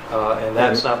 And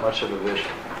that's not much of a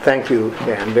vision. Thank you,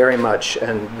 Dan, very much.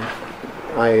 And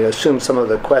I assume some of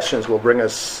the questions will bring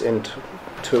us into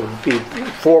to be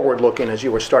forward-looking, as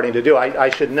you were starting to do. I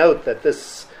should note that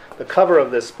the cover of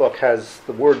this book has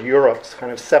the word Europe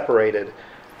kind of separated,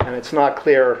 and it's not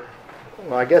clear.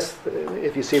 Well, I guess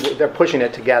if you see, they're pushing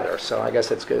it together, so I guess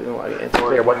it's good. It's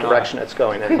clear what direction it's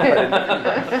going in.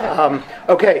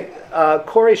 Okay,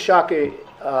 Kori Schake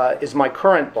is my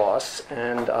current boss,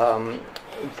 and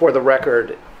for the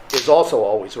record, is also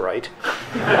always right.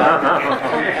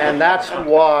 And that's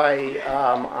why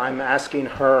I'm asking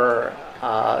her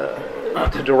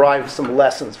to derive some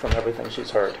lessons from everything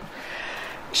she's heard.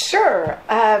 Sure.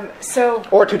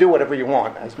 Or to do whatever you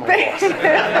want as my boss.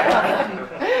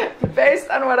 Based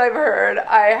on what I've heard,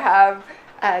 I have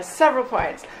several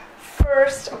points.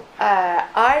 First,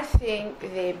 I think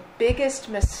the biggest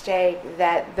mistake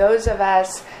that those of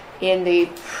us in the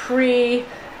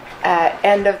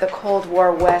end of the Cold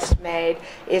War West made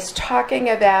is talking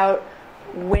about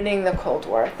winning the Cold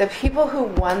War. The people who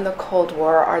won the Cold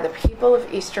War are the people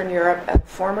of Eastern Europe and the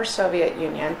former Soviet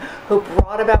Union who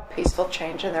brought about peaceful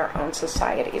change in their own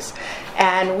societies.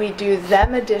 And we do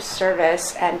them a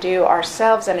disservice and do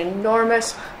ourselves an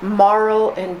enormous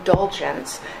moral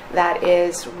indulgence that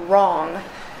is wrong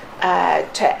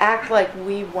to act like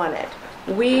we won it.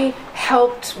 We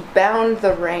helped bound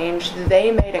the range.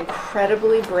 They made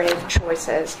incredibly brave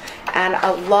choices. And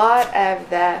a lot of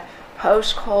the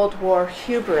post-Cold War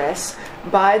hubris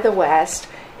by the West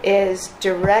is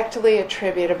directly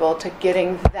attributable to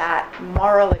getting that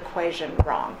moral equation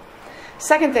wrong.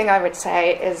 Second thing I would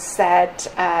say is that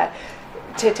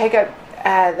to take up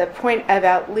the point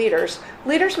about leaders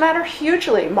matter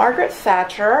hugely. Margaret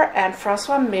Thatcher and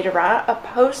Francois Mitterrand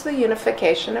opposed the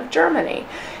unification of Germany.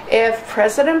 If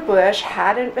President Bush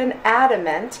hadn't been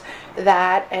adamant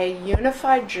that a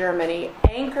unified Germany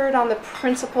anchored on the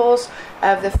principles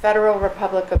of the Federal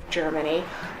Republic of Germany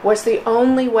was the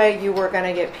only way you were going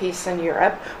to get peace in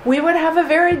Europe, we would have a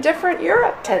very different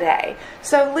Europe today.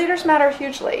 So leaders matter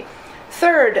hugely.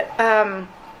 Third,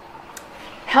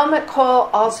 Helmut Kohl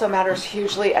also matters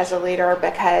hugely as a leader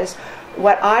because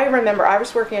what I remember, I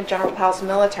was working in General Powell's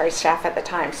military staff at the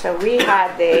time, so we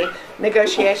had the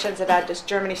negotiations about does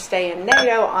Germany stay in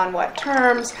NATO, on what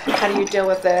terms, how do you deal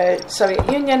with the Soviet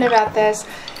Union about this,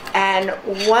 and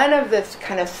one of the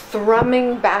kind of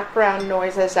thrumming background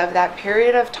noises of that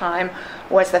period of time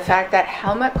was the fact that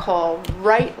Helmut Kohl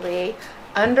rightly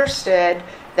understood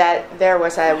that there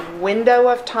was a window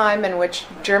of time in which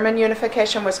German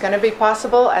unification was going to be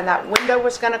possible, and that window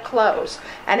was going to close.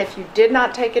 And if you did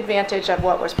not take advantage of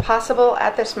what was possible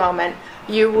at this moment,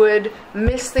 you would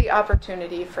miss the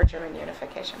opportunity for German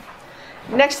unification.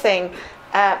 Next thing,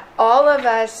 all of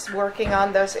us working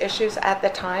on those issues at the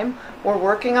time were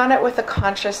working on it with the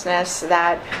consciousness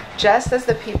that just as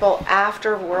the people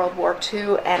after World War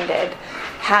II ended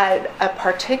had a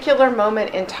particular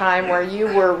moment in time where you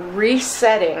were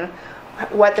resetting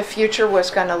what the future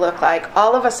was going to look like,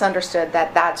 all of us understood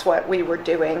that that's what we were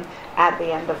doing at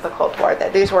the end of the Cold War,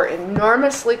 that these were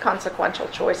enormously consequential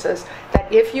choices,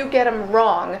 that if you get them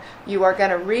wrong, you are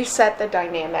going to reset the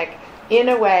dynamic in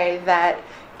a way that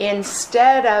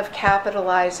instead of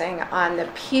capitalizing on the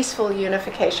peaceful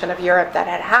unification of Europe that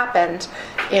had happened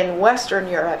in Western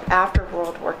Europe after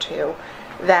World War II,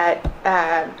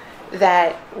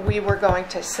 that we were going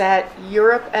to set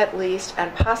Europe at least,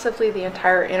 and possibly the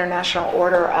entire international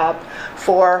order up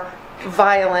for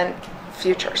violent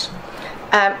futures.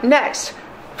 Next,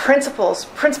 principles.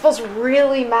 Principles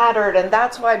really mattered, and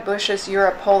that's why Bush's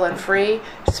Europe whole and free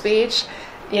speech,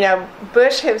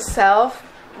 Bush himself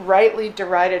rightly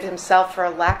derided himself for a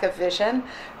lack of vision,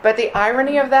 but the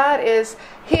irony of that is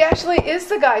he actually is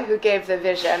the guy who gave the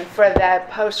vision for the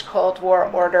post-Cold War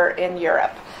order in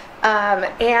Europe.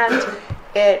 And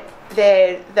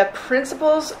the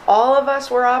principles all of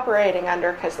us were operating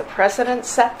under, because the president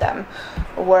set them,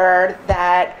 were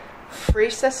that free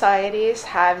societies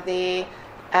have the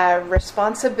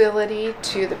responsibility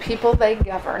to the people they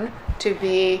govern to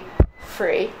be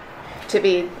free, to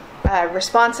be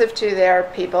responsive to their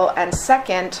people, and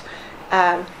second,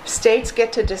 states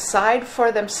get to decide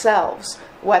for themselves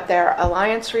what their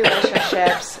alliance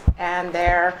relationships and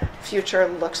their future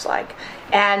looks like.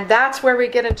 And that's where we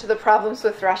get into the problems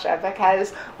with Russia,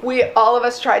 because all of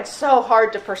us tried so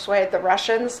hard to persuade the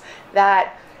Russians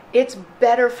that it's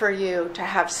better for you to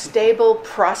have stable,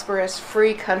 prosperous,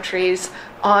 free countries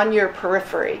on your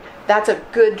periphery. That's a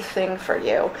good thing for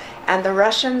you. And the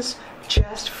Russians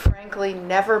just frankly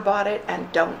never bought it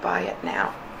and don't buy it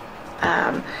now.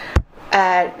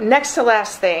 Next to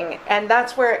last thing, and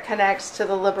that's where it connects to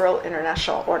the liberal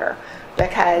international order,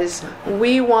 because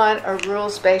we want a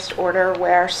rules-based order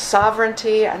where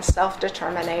sovereignty and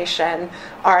self-determination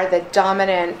are the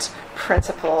dominant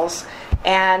principles.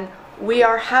 And we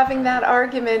are having that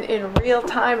argument in real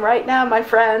time right now, my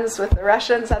friends, with the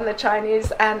Russians and the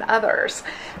Chinese and others.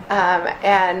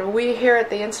 And we here at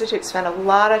the Institute spend a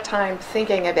lot of time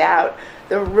thinking about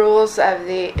the rules of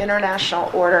the international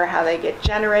order, how they get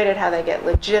generated, how they get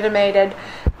legitimated,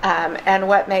 and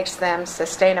what makes them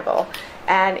sustainable.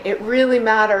 And it really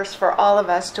matters for all of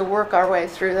us to work our way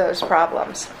through those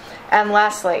problems. And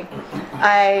lastly,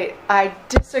 I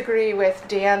disagree with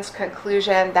Dan's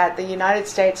conclusion that the United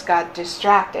States got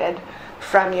distracted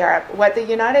from Europe. What the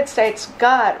United States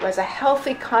got was a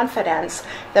healthy confidence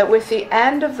that with the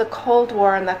end of the Cold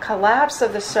War and the collapse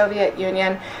of the Soviet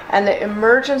Union and the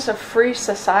emergence of free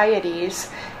societies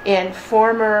in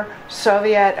former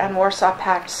Soviet and Warsaw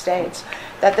Pact states,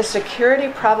 that the security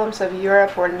problems of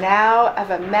Europe were now of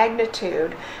a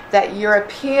magnitude that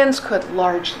Europeans could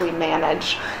largely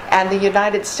manage, and the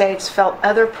United States felt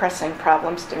other pressing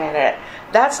problems demanded it.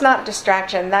 That's not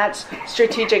distraction, that's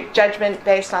strategic judgment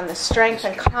based on the strength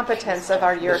and competence of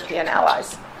our European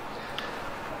allies.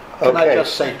 Can I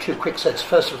just say two quick sentences?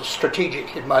 First of all,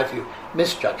 strategic, in my view,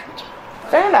 misjudgment.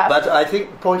 Fair enough. But I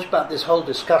think the point about this whole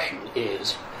discussion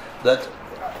is that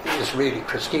is really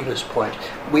Kristina's point.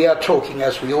 We are talking,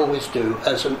 as we always do,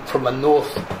 from a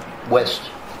northwest,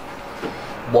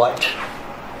 white,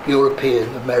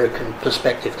 European, American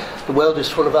perspective. The world is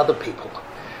full of other people.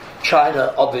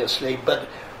 China, obviously, but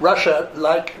Russia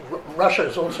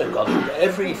has also gone.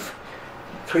 Every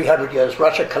 300 years,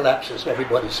 Russia collapses and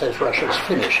everybody says Russia's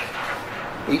finished.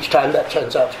 Each time that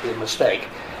turns out to be a mistake.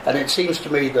 And it seems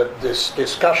to me that this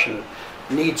discussion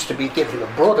needs to be given a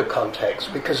broader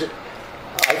context, because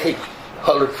I think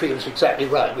Holland feels exactly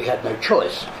right. We had no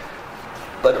choice.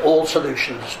 But all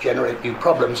solutions generate new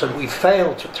problems, and we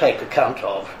failed to take account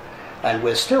of, and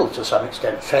we're still to some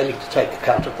extent failing to take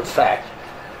account of the fact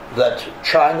that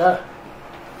China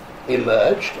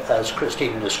emerged, as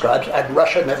Kristina describes, and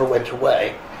Russia never went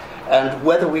away. And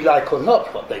whether we like or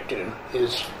not what they do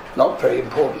is not very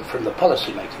important from the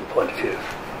policy-making point of view.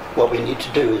 What we need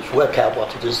to do is work out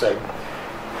what it is they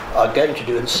are going to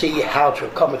do and see how to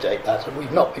accommodate that, and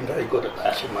we've not been very good at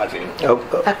that, in my view.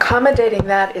 Accommodating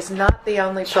that is not the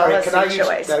only policy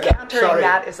choice. Countering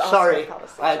that is also a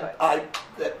policy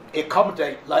choice.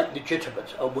 Accommodate, like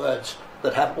legitimate, are words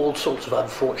that have all sorts of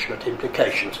unfortunate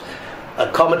implications.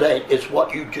 Accommodate is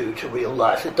what you do to real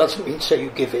life. It doesn't mean say you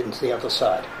give in to the other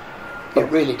side. It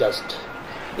really doesn't.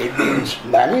 It means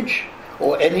manage,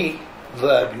 or any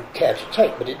verb you care to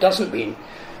take, but it doesn't mean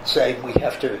saying we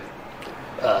have to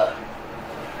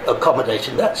accommodate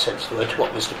in that sense the word to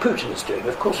what Mr. Putin is doing.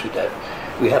 Of course we don't.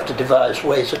 We have to devise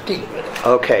ways of dealing with it.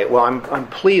 Okay, well, I'm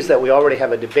pleased that we already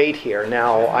have a debate here.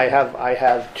 Now, I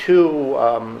have two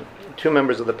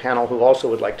members of the panel who also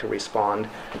would like to respond.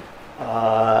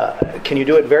 Can you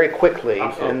do it very quickly?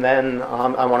 Absolutely. And then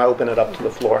I want to open it up to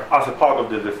the floor. As a part of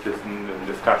the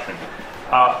discussion,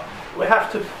 we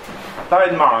have to bear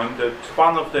in mind that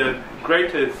one of the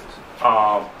greatest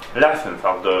lessons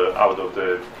out of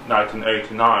the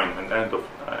 1989 and end of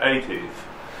 80s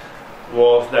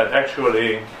was that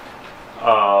actually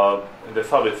the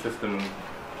Soviet system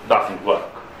doesn't work,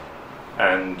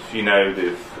 and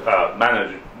this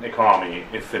managed economy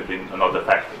is simply not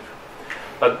effective.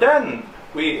 But then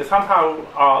we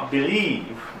somehow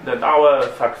believe that our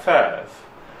success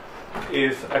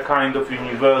is a kind of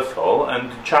universal,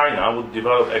 and China would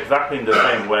develop exactly in the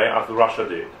same way as Russia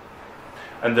did.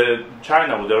 And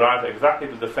China would arrive exactly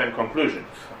to the same conclusions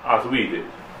as we did.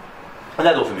 And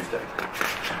that was a mistake.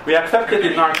 We accepted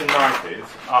in the 1990s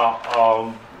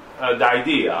the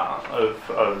idea of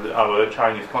our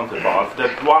Chinese counterparts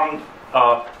that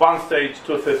one state,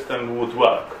 two systems would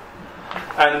work.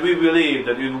 And we believe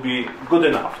that it would be good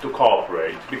enough to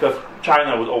cooperate, because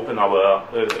China would open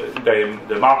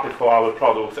the market for our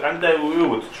products, and then we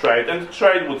would trade, and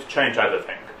trade would change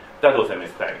everything. That was a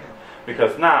mistake.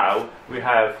 Because now we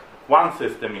have one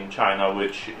system in China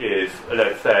which is,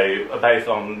 let's say, based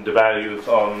on the values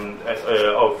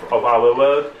of our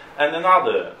world, and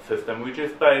another system which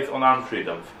is based on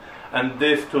unfreedoms. And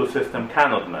these two systems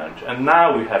cannot merge. And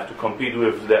now we have to compete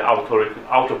with the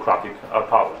autocratic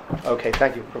power. Okay,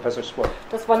 thank you, Professor Spohr.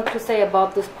 Just want to say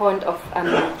about this point of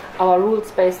our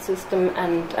rules-based system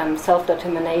and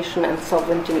self-determination and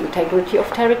sovereignty and integrity of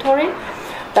territory,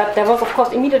 that there was, of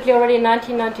course, immediately already in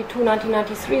 1992,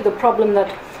 1993, the problem that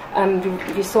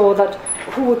we saw that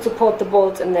who would support the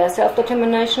Balts in their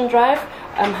self-determination drive?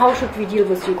 How should we deal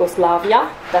with Yugoslavia?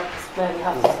 That's where we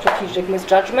have the strategic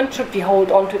misjudgment. Should we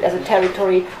hold on to it as a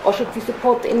territory, or should we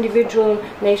support the individual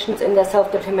nations in their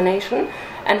self-determination?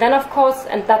 And then, of course,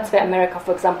 and that's where America,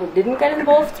 for example, didn't get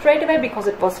involved straight away, because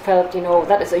it was felt,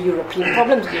 that is a European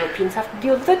problem. The Europeans have to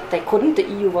deal with it. They couldn't. The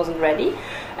EU wasn't ready.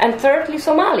 And thirdly,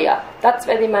 Somalia. That's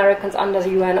where the Americans under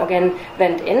the UN again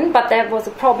went in. But there was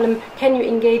a problem. Can you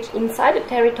engage inside a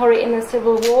territory in a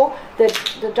civil war? The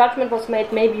judgment was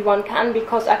made, maybe one can,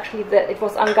 because actually it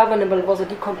was ungovernable. It was a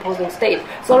decomposing state.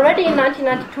 So already in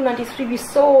 1992-93 we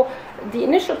saw the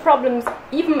initial problems,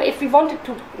 even if we wanted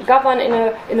to govern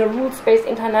in a rules-based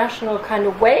international kind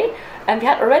of way, and we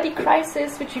had already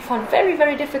crises which we found very,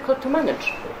 very difficult to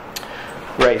manage.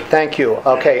 Great, thank you.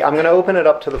 Okay, I'm going to open it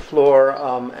up to the floor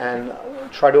and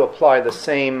try to apply the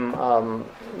same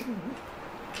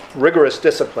rigorous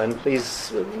discipline.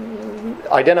 Please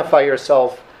identify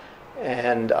yourself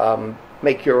and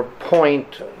make your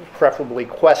point, preferably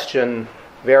question,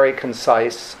 very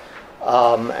concise.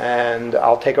 And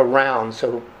I'll take a round,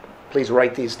 so please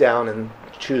write these down and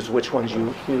choose which ones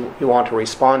you want to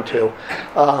respond to.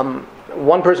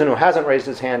 One person who hasn't raised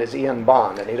his hand is Ian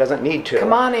Bond, and he doesn't need to.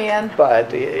 Come on, Ian.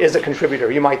 But is a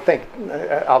contributor. You might think,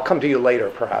 I'll come to you later,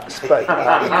 perhaps. But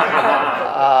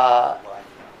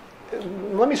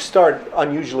let me start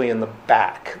unusually in the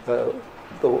back. The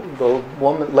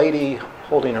woman, lady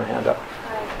holding her hand up.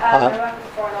 Hi, I'm working for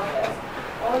Foreign Office.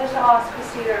 I wanted to ask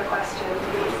Kristina a question,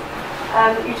 please.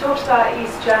 You talked about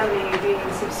East Germany being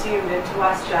subsumed into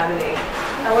West Germany.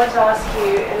 I wanted to ask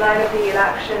you, in light of the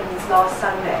elections last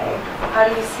Sunday, how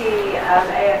do you see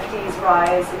AfD's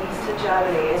rise in Eastern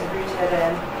Germany is rooted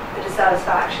in the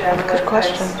dissatisfaction with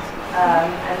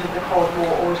post-end of the Cold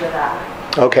War order there?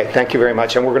 Okay, thank you very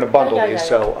much. And we're going to bundle these.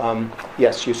 So,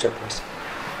 yes, you sir, please.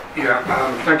 Yeah,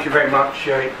 thank you very much.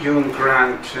 Ewan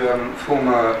Grant,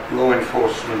 former law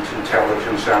enforcement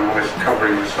intelligence analyst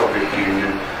covering the Soviet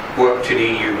Union, worked in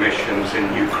EU missions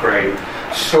in Ukraine,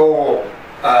 saw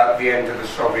the end of the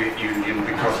Soviet Union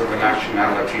because of the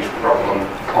nationalities problem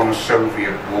on a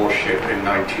Soviet warship in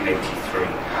 1983.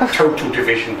 Total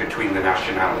division between the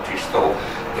nationalities, thought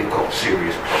they've got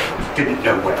serious problems. Didn't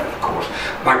know where, of course.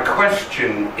 My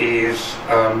question is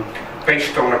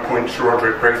based on a point Sir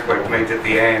Roderic Braithwaite made at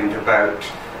the end about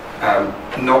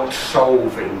not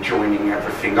solving, joining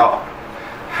everything up.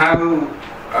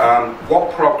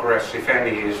 What progress, if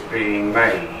any, is being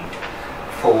made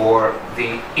for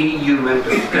the EU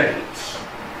member states,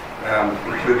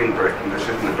 including Britain, this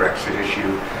isn't the Brexit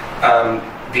issue,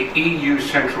 the EU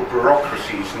central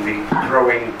bureaucracies and the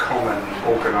growing common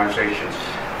organisations,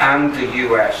 and the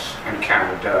US and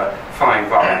Canada,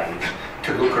 Five Eyes,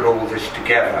 to look at all this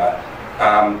together,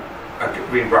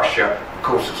 with Russia, of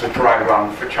course it's a dry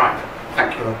run for China.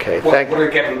 Thank you. Okay, what are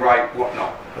they getting right, what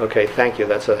not? Okay, thank you.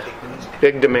 That's a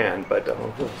big demand, but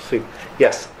we'll see.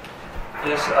 Yes.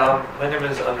 Yes, my name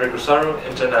is Andrei Grusaru,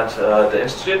 intern at the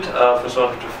Institute. First I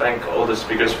wanted to thank all the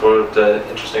speakers for the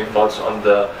interesting thoughts on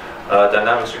the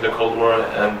dynamics during the Cold War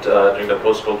and during the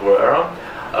post-Cold War era.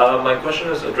 My question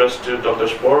is addressed to Dr.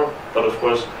 Spohr, but of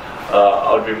course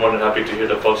I would be more than happy to hear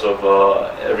the thoughts of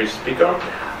every speaker.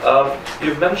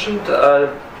 You've mentioned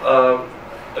a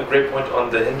great point on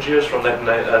the hinge years from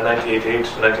 1988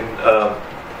 to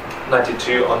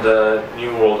 1992 on the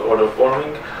New World Order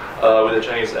forming, with the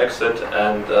Chinese exit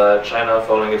and China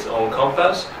following its own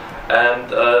compass, and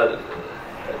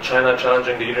China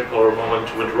challenging the unipolar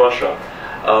moment with Russia.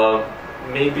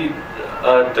 Maybe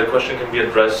the question can be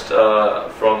addressed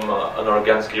from an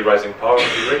Organsky rising power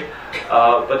theory,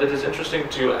 but it is interesting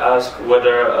to ask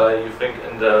whether you think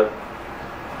in the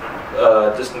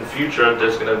distant future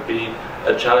there's going to be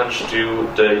a challenge to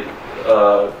the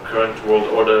current world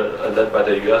order led by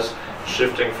the US,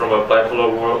 shifting from a bipolar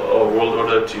world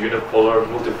order to unipolar,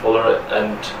 multipolar,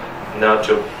 and now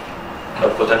to a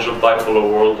potential bipolar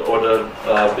world order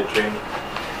between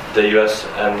the US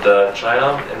and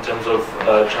China in terms of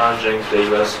challenging the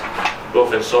US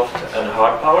both in soft and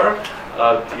hard power.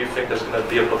 Do you think there's going to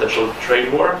be a potential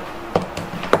trade war?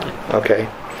 Okay.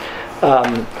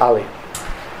 Ali.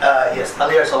 Yes,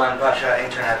 Ali Arsalan Pasha,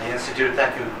 intern at the Institute.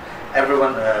 Thank you,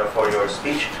 everyone, for your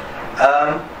speech.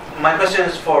 My question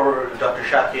is for Dr.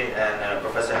 Schake and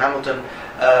Professor Hamilton.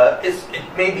 It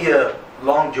may be a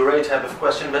long durée type of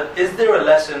question, but is there a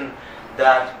lesson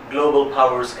that global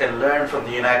powers can learn from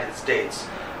the United States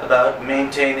about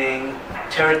maintaining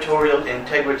territorial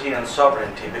integrity and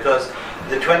sovereignty? Because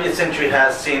the 20th century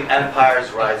has seen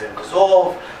empires rise and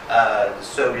dissolve, the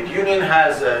Soviet Union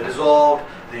has dissolved,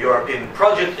 the European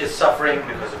project is suffering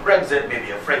because of Brexit,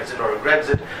 maybe a Frexit or a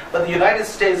Grexit, but the United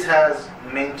States has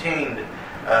maintained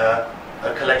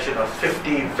a collection of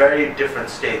 50 very different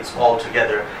states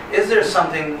altogether. Is there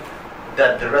something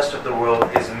that the rest of the world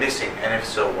is missing, and if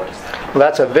so, what is that? Well,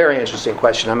 that's a very interesting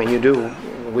question. I mean,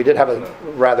 we did have a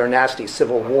rather nasty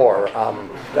civil war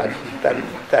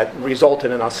that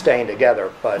resulted in us staying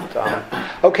together. But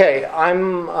okay, I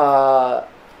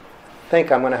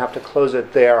think I'm going to have to close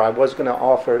it there. I was going to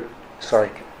offer. Sorry.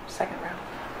 Second round.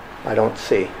 I don't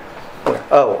see.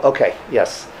 Oh, okay.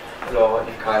 Yes. Hello,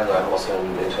 I'm Kaiser. I'm also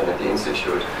an intern at the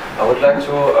Institute. I would like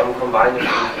to combine a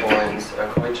few points.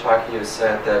 Kori, you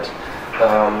said that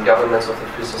governments of the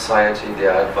free society, they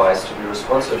are advised to be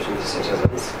responsive to the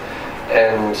citizens.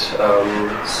 And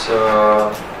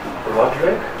Sir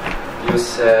Roderic, you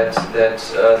said that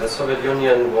the Soviet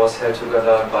Union was held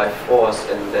together by force,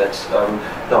 and that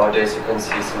nowadays you can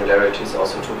see similarities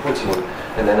also to Putin.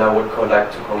 And then I would like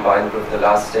to combine with the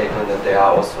last statement that there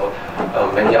are also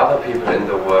many other people in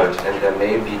the world, and there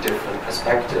may be different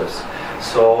perspectives.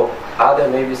 So are there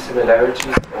maybe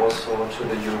similarities also to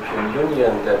the European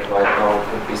Union that right now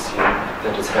could be seen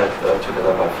that is held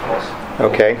together by force?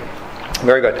 Okay,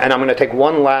 very good. And I'm going to take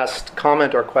one last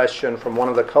comment or question from one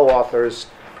of the co-authors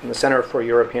from the Center for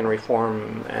European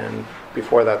Reform, and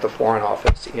before that the Foreign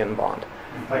Office, Ian Bond.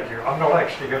 Thank you. I'm not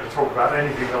actually going to talk about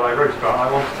anything that I wrote about. I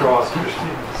wanted to ask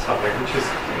Kristina something, which is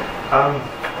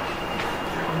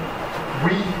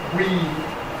we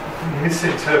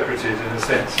misinterpreted, in a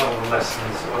sense, some of the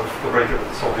lessons of the breakup of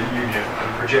the Soviet Union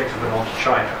and projected them onto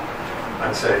China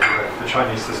and said, the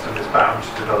Chinese system is bound to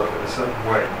develop in a certain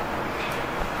way.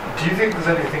 Do you think there's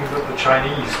anything that the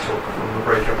Chinese took from the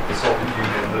breakup of the Soviet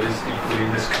Union that is equally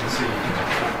misconceived?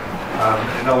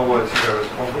 In other words, as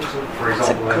one looks at, for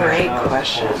example, that's a great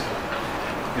question. Policy,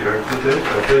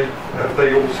 have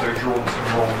they also drawn some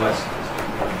wrong lessons?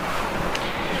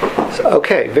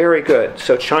 Okay, very good.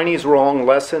 So Chinese wrong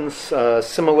lessons,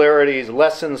 similarities,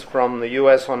 lessons from the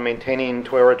U.S. on maintaining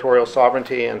territorial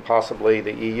sovereignty, and possibly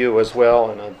the EU as well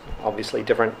in an obviously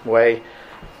different way.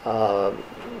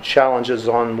 Challenges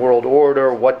on world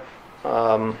order. What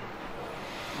my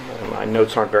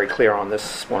notes aren't very clear on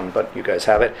this one, but you guys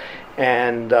have it.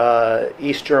 And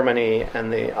East Germany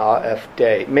and the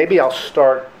AfD. Maybe I'll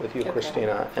start with you,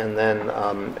 Kristina,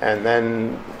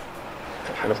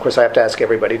 and of course I have to ask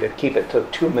everybody to keep it to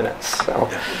 2 minutes. So.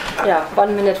 Yeah,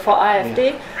 1 minute for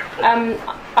AfD.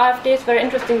 AfD is very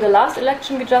interesting. The last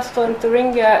election we just saw in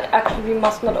Thuringia, actually we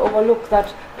must not overlook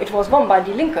that it was won by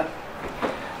Die Linke.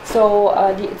 So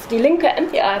it's Die Linke and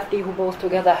the AfD who both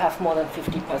together have more than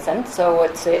 50%. So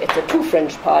it's a two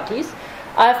fringe parties.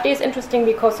 AfD is interesting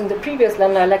because in the previous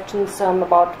Länder elections,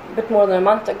 about a bit more than a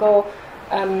month ago,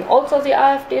 also the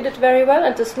AfD did very well,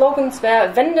 and the slogans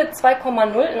were Wende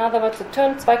 2.0, in other words, the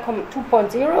turn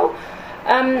 2.0,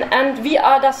 and we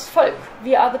are das Volk,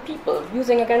 we are the people,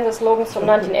 using again the slogans from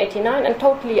 1989 and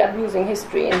totally abusing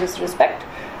history in this respect.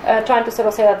 Trying to sort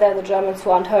of say that they're the Germans who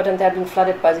aren't heard and they're being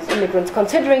flooded by these immigrants,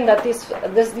 considering that these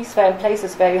were in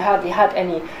places where you hardly had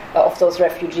any of those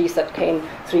refugees that came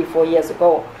 3-4 years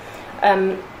ago.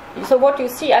 So what you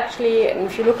see actually, and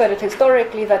if you look at it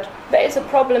historically, that there is a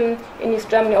problem in East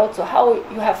Germany also how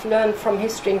you have learned from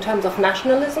history in terms of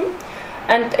nationalism,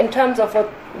 and in terms of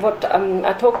what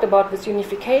I talked about with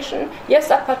unification. Yes,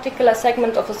 a particular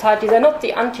segment of society, they're not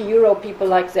the anti-Euro people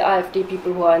like the AfD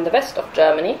people who are in the west of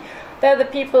Germany. They're the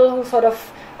people who sort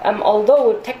of,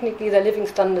 although technically their living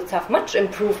standards have much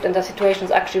improved and their situation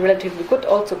is actually relatively good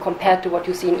also compared to what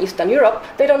you see in Eastern Europe,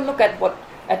 they don't look at what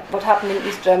happened in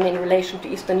East Germany in relation to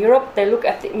Eastern Europe. They look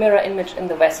at the mirror image in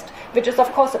the West, which is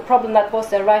of course a problem that was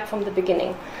there right from the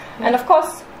beginning. And of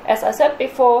course, as I said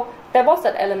before, there was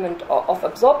that element of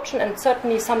absorption, and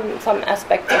certainly some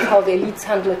aspects of how the elites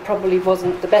handled it probably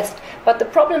wasn't the best. But the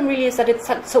problem really is that it's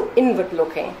so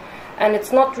inward-looking. And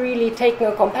it's not really taking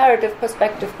a comparative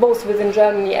perspective, both within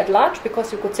Germany at large,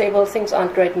 because you could say, well, things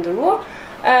aren't great in the Ruhr,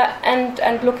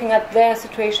 and looking at their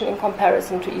situation in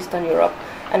comparison to Eastern Europe.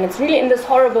 And it's really in this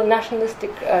horrible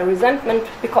nationalistic resentment,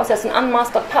 because there's an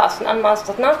unmastered past, an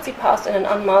unmastered Nazi past, and an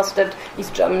unmastered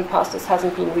East German past that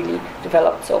hasn't been really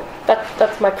developed. So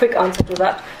that's my quick answer to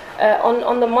that.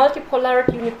 On the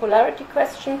multipolarity, unipolarity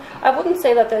question, I wouldn't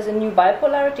say that there's a new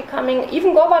bipolarity coming.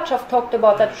 Even Gorbachev talked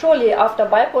about that surely after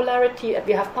bipolarity,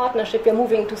 we have partnership, we're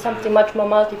moving to something much more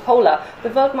multipolar. The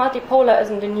word multipolar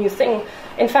isn't a new thing.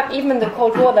 In fact, even in the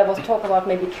Cold War, there was talk about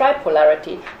maybe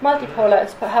tripolarity. Multipolar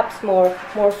is perhaps more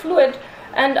fluid.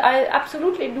 And I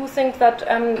absolutely do think that,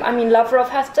 Lavrov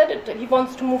has said it, he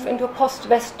wants to move into a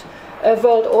post-West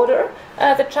world order.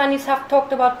 The Chinese have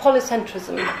talked about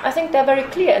polycentrism. I think they're very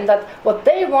clear in that what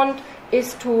they want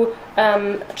is to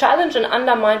challenge and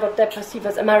undermine what they perceive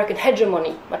as American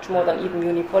hegemony, much more than even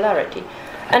unipolarity.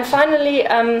 And finally,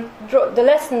 the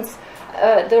lessons,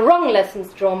 the wrong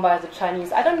lessons drawn by the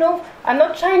Chinese. I don't know, I'm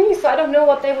not Chinese, so I don't know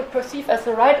what they would perceive as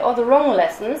the right or the wrong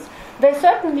lessons. They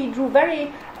certainly drew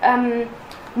very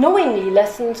knowingly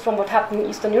lessons from what happened in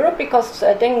Eastern Europe, because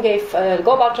Deng gave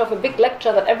Gorbachev a big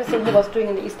lecture that everything he was doing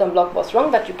in the Eastern Bloc was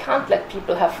wrong, that you can't let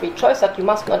people have free choice, that you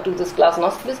must not do this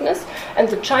glasnost business. And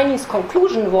the Chinese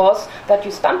conclusion was that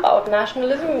you stamp out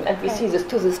nationalism, and we see this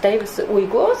to this day with the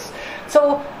Uyghurs.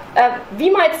 So we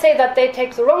might say that they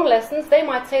take the wrong lessons, they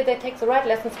might say they take the right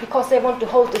lessons because they want to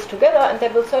hold this together, and they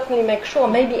will certainly make sure,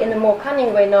 maybe in a more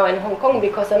cunning way now in Hong Kong,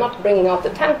 because they're not bringing out the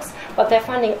tanks, but they're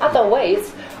finding other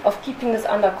ways of keeping this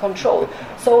under control.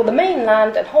 So the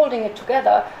mainland and holding it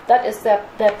together, that is their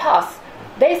path.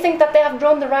 They think that they have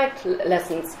drawn the right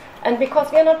lessons. And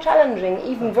because we are not challenging,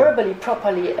 even verbally,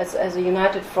 properly, as a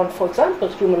united front, for example,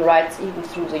 human rights, even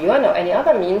through the UN or any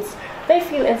other means, they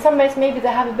feel in some ways maybe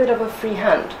they have a bit of a free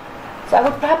hand. So I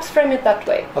would perhaps frame it that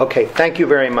way. Okay, thank you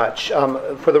very much.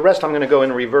 For the rest, I'm going to go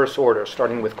in reverse order,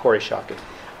 starting with Kori Schake.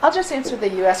 I'll just answer the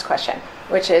U.S. question,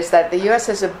 which is that the U.S.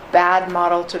 is a bad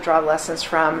model to draw lessons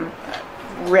from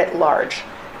writ large,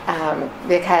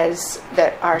 because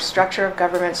that our structure of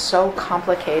government is so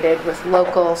complicated with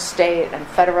local, state, and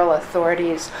federal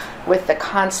authorities, with the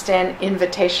constant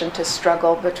invitation to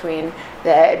struggle between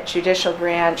the judicial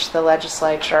branch, the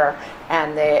legislature,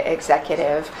 and the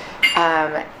executive.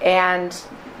 And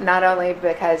not only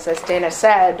because, as Dana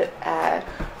said,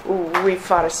 we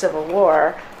fought a civil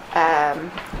war,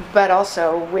 but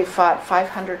also we fought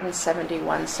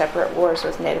 571 separate wars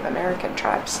with Native American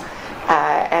tribes.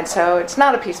 And so it's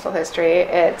not a peaceful history,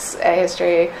 it's a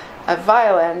history of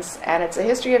violence, and it's a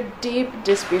history of deep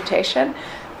disputation.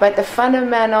 But the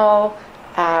fundamental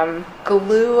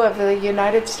glue of the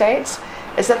United States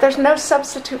is that there's no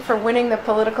substitute for winning the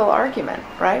political argument,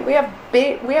 right? We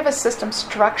have a system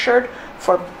structured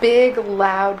for big,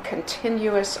 loud,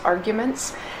 continuous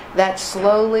arguments that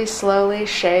slowly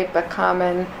shape a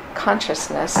common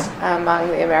consciousness among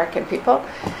the American people,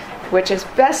 which is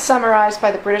best summarized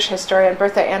by the British historian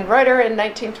Bertha Ann Reuter in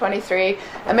 1923.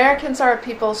 Americans are a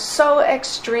people so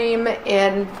extreme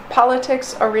in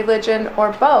politics or religion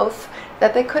or both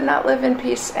that they could not live in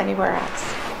peace anywhere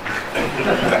else.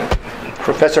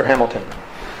 Professor Hamilton.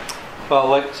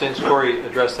 Well, since Kori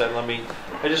addressed that,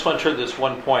 I just want to turn to this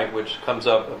one point which comes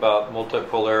up about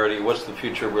multipolarity, what's the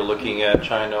future we're looking at,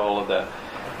 China, all of that.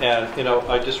 And,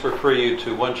 I just refer you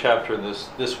to one chapter in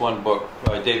this one book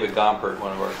by David Gompert,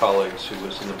 one of our colleagues who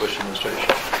was in the Bush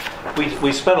administration.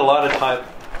 We spent a lot of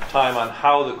time on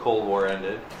how the Cold War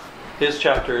ended. His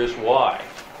chapter is why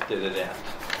did it end?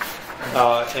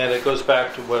 And it goes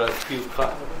back to what a few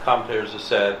commentators have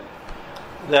said,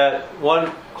 that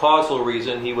one causal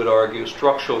reason, he would argue,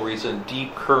 structural reason,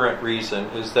 deep current reason,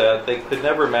 is that they could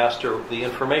never master the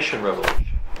information revolution.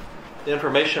 The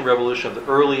information revolution of the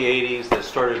early 80s that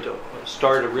started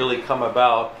to really come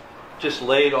about just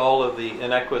laid all of the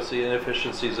inequity and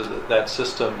inefficiencies of that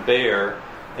system bare,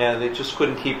 and they just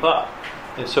couldn't keep up.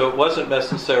 And so it wasn't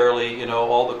necessarily,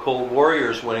 all the Cold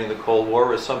Warriors winning the Cold War,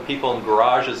 with some people in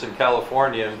garages in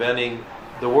California inventing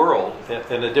the world,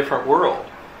 in a different world.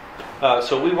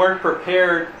 So we weren't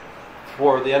prepared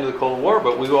for the end of the Cold War,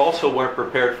 but we also weren't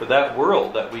prepared for that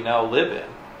world that we now live in.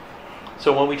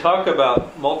 So when we talk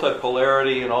about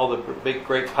multipolarity and all the big,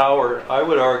 great power, I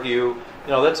would argue,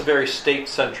 that's a very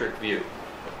state-centric view.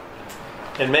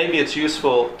 And maybe it's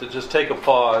useful to just take a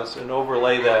pause and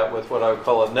overlay that with what I would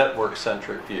call a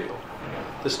network-centric view.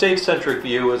 The state-centric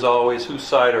view is always, whose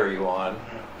side are you on?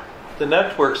 The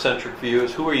network-centric view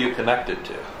is, who are you connected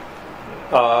to?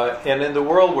 And in the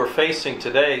world we're facing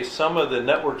today, some of the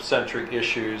network-centric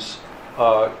issues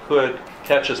could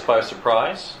catch us by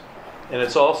surprise. And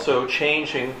it's also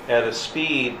changing at a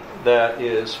speed that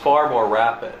is far more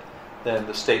rapid than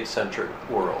the state-centric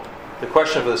world. The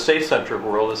question for the state-centric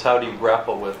world is, how do you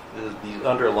grapple with the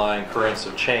underlying currents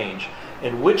of change?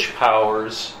 And which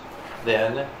powers,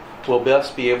 then, will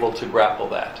best be able to grapple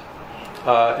that?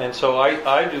 And so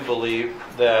I do believe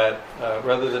that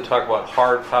rather than talk about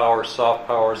hard power, soft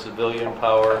power, civilian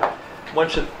power,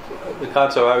 the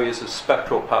concept I use is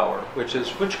spectral power, which is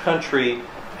which country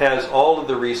has all of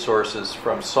the resources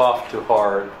from soft to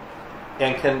hard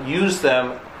and can use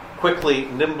them quickly,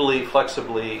 nimbly,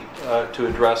 flexibly to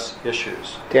address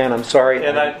issues. Dan, I'm sorry.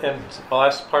 And the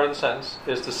last part of the sentence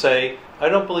is to say, I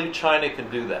don't believe China can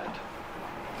do that.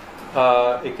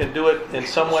 It can do it in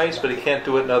some ways, but it can't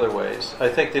do it in other ways. I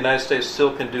think the United States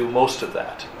still can do most of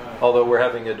that, although we're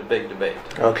having a big debate.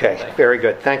 Okay, very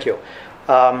good. Thank you.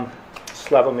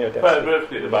 Sławomir. Well,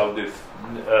 briefly about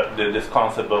this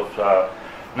concept of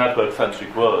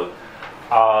network-centric world.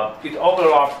 It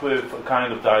overlaps with a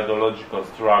kind of the ideological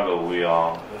struggle we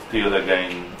are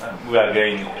again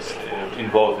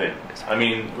involved in. I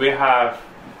mean, we have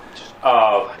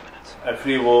a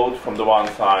free world from the one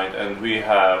side, and we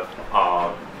have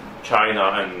China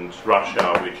and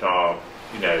Russia, which are,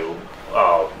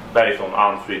 based on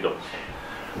armed freedoms.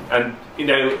 And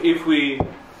if we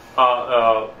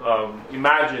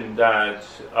imagine that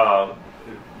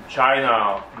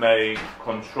China may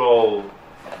control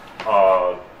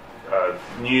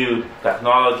new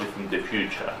technologies in the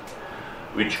future,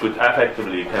 which could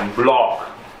effectively can block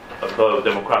both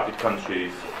democratic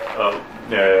countries'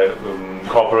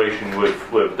 cooperation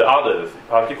with the others,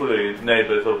 particularly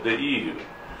neighbors of the EU.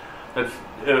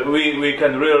 We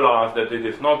can realize that it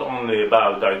is not only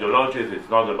about ideologies, it's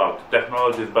not about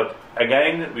technologies, but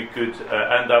again we could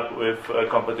end up with a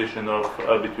competition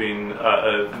between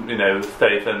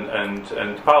states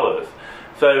and powers.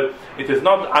 So it is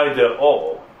not either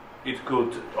or. It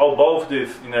could, or both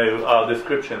these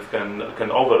descriptions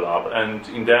can overlap, and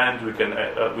in the end we can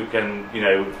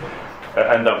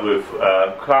end up with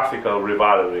classical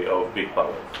rivalry of big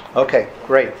powers. Okay,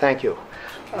 great, thank you.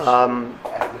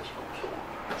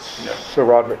 Sir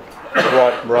Roderic.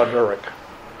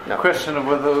 The question of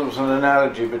whether there was an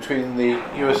analogy between the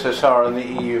USSR and the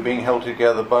EU being held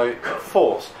together by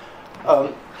force.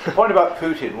 The point about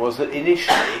Putin was that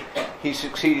initially he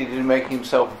succeeded in making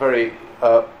himself a very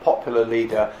popular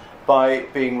leader by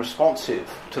being responsive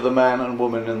to the man and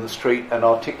woman in the street and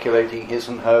articulating his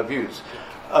and her views.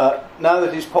 Now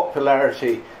that his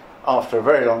popularity after a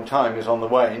very long time is on the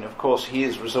wane, of course he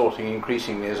is resorting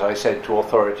increasingly, as I said, to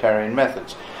authoritarian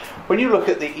methods. When you look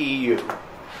at the EU,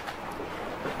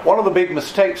 one of the big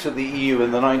mistakes of the EU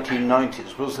in the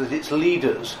 1990s was that its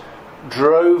leaders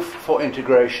drove for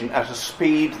integration at a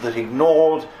speed that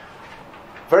ignored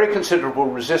very considerable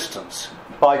resistance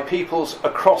by peoples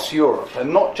across Europe,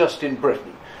 and not just in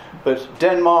Britain, but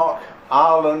Denmark,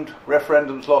 Ireland,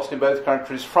 referendums lost in both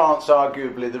countries. France,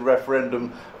 arguably, the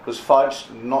referendum was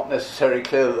fudged, not necessarily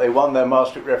clear that they won their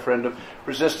Maastricht referendum.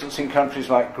 Resistance in countries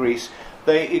like Greece.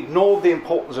 They ignored the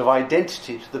importance of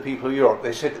identity to the people of Europe.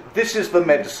 They said, this is the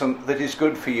medicine that is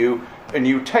good for you, and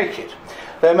you take it.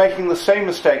 They're making the same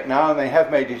mistake now, and they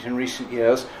have made it in recent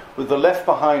years, with the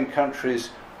left-behind countries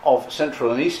of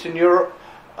Central and Eastern Europe,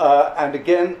 and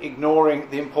again ignoring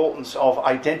the importance of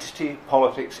identity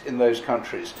politics in those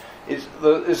countries. There's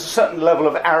a certain level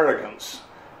of arrogance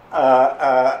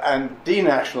and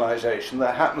denationalisation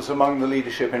that happens among the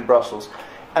leadership in Brussels.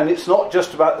 And it's not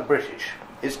just about the British.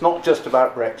 It's not just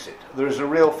about Brexit. There is a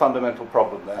real fundamental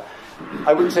problem there.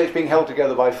 I wouldn't say it's being held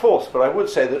together by force, but I would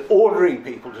say that ordering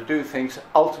people to do things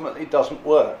ultimately doesn't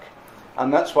work.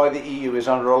 And that's why the EU is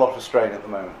under a lot of strain at the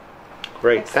moment.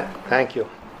 Great, thank you.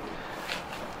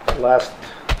 Last.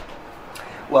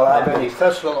 Well,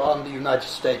 first of all, on the United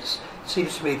States, it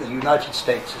seems to me that the United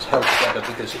States is held together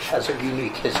because it has a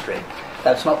unique history.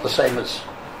 That's not the same as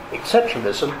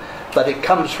exceptionalism, but it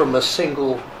comes from a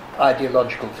single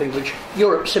ideological thing, which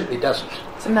Europe simply doesn't.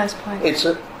 It's a nice point. It's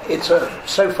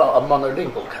so far a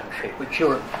monolingual country, which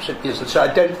Europe simply isn't. So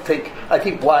I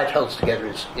think why it holds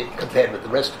together compared with the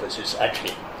rest of us is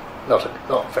actually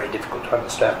not very difficult to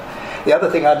understand. The other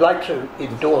thing, I'd like to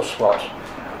endorse what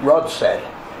Rod said.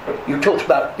 You talked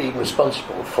about being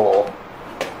responsible for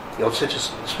your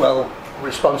citizens. Well,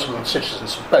 responsible and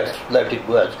citizens are both loaded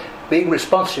words. Being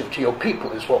responsive to your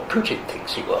people is what Putin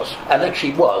thinks he was, and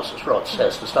actually was, as Rod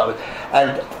says, to start with.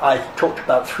 And I talked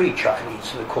about 3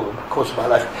 Chinese in the course of my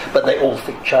life, but they all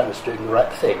think China's doing the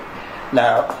right thing.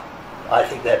 Now, I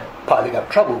think they're piling up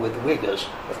trouble with the Uyghurs.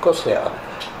 Of course they are.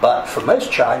 But for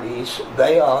most Chinese,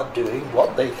 they are doing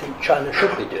what they think China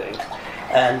should be doing.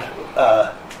 And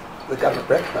the government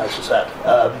recognises that,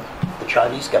 the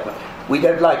Chinese government. We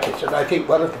don't like it. And I think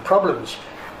one of the problems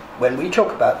when we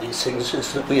talk about these things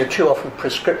is that we are too often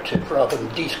prescriptive rather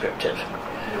than descriptive.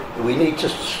 We need to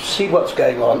see what's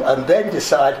going on and then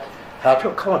decide how to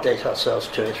accommodate ourselves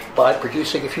to it by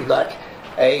producing, if you like,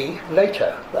 a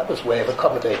later. That was a way of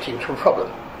accommodating to a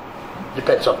problem.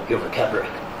 Depends on your vocabulary.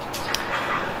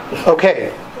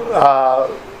 Okay,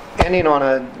 ending on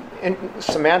a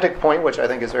semantic point, which I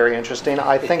think is very interesting.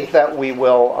 I think that we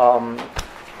will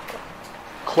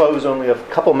close only a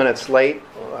couple minutes late.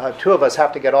 Two of us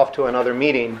have to get off to another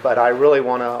meeting, but I really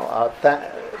want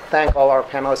to thank all our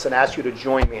panelists and ask you to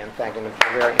join me in thanking them for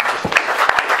very interesting.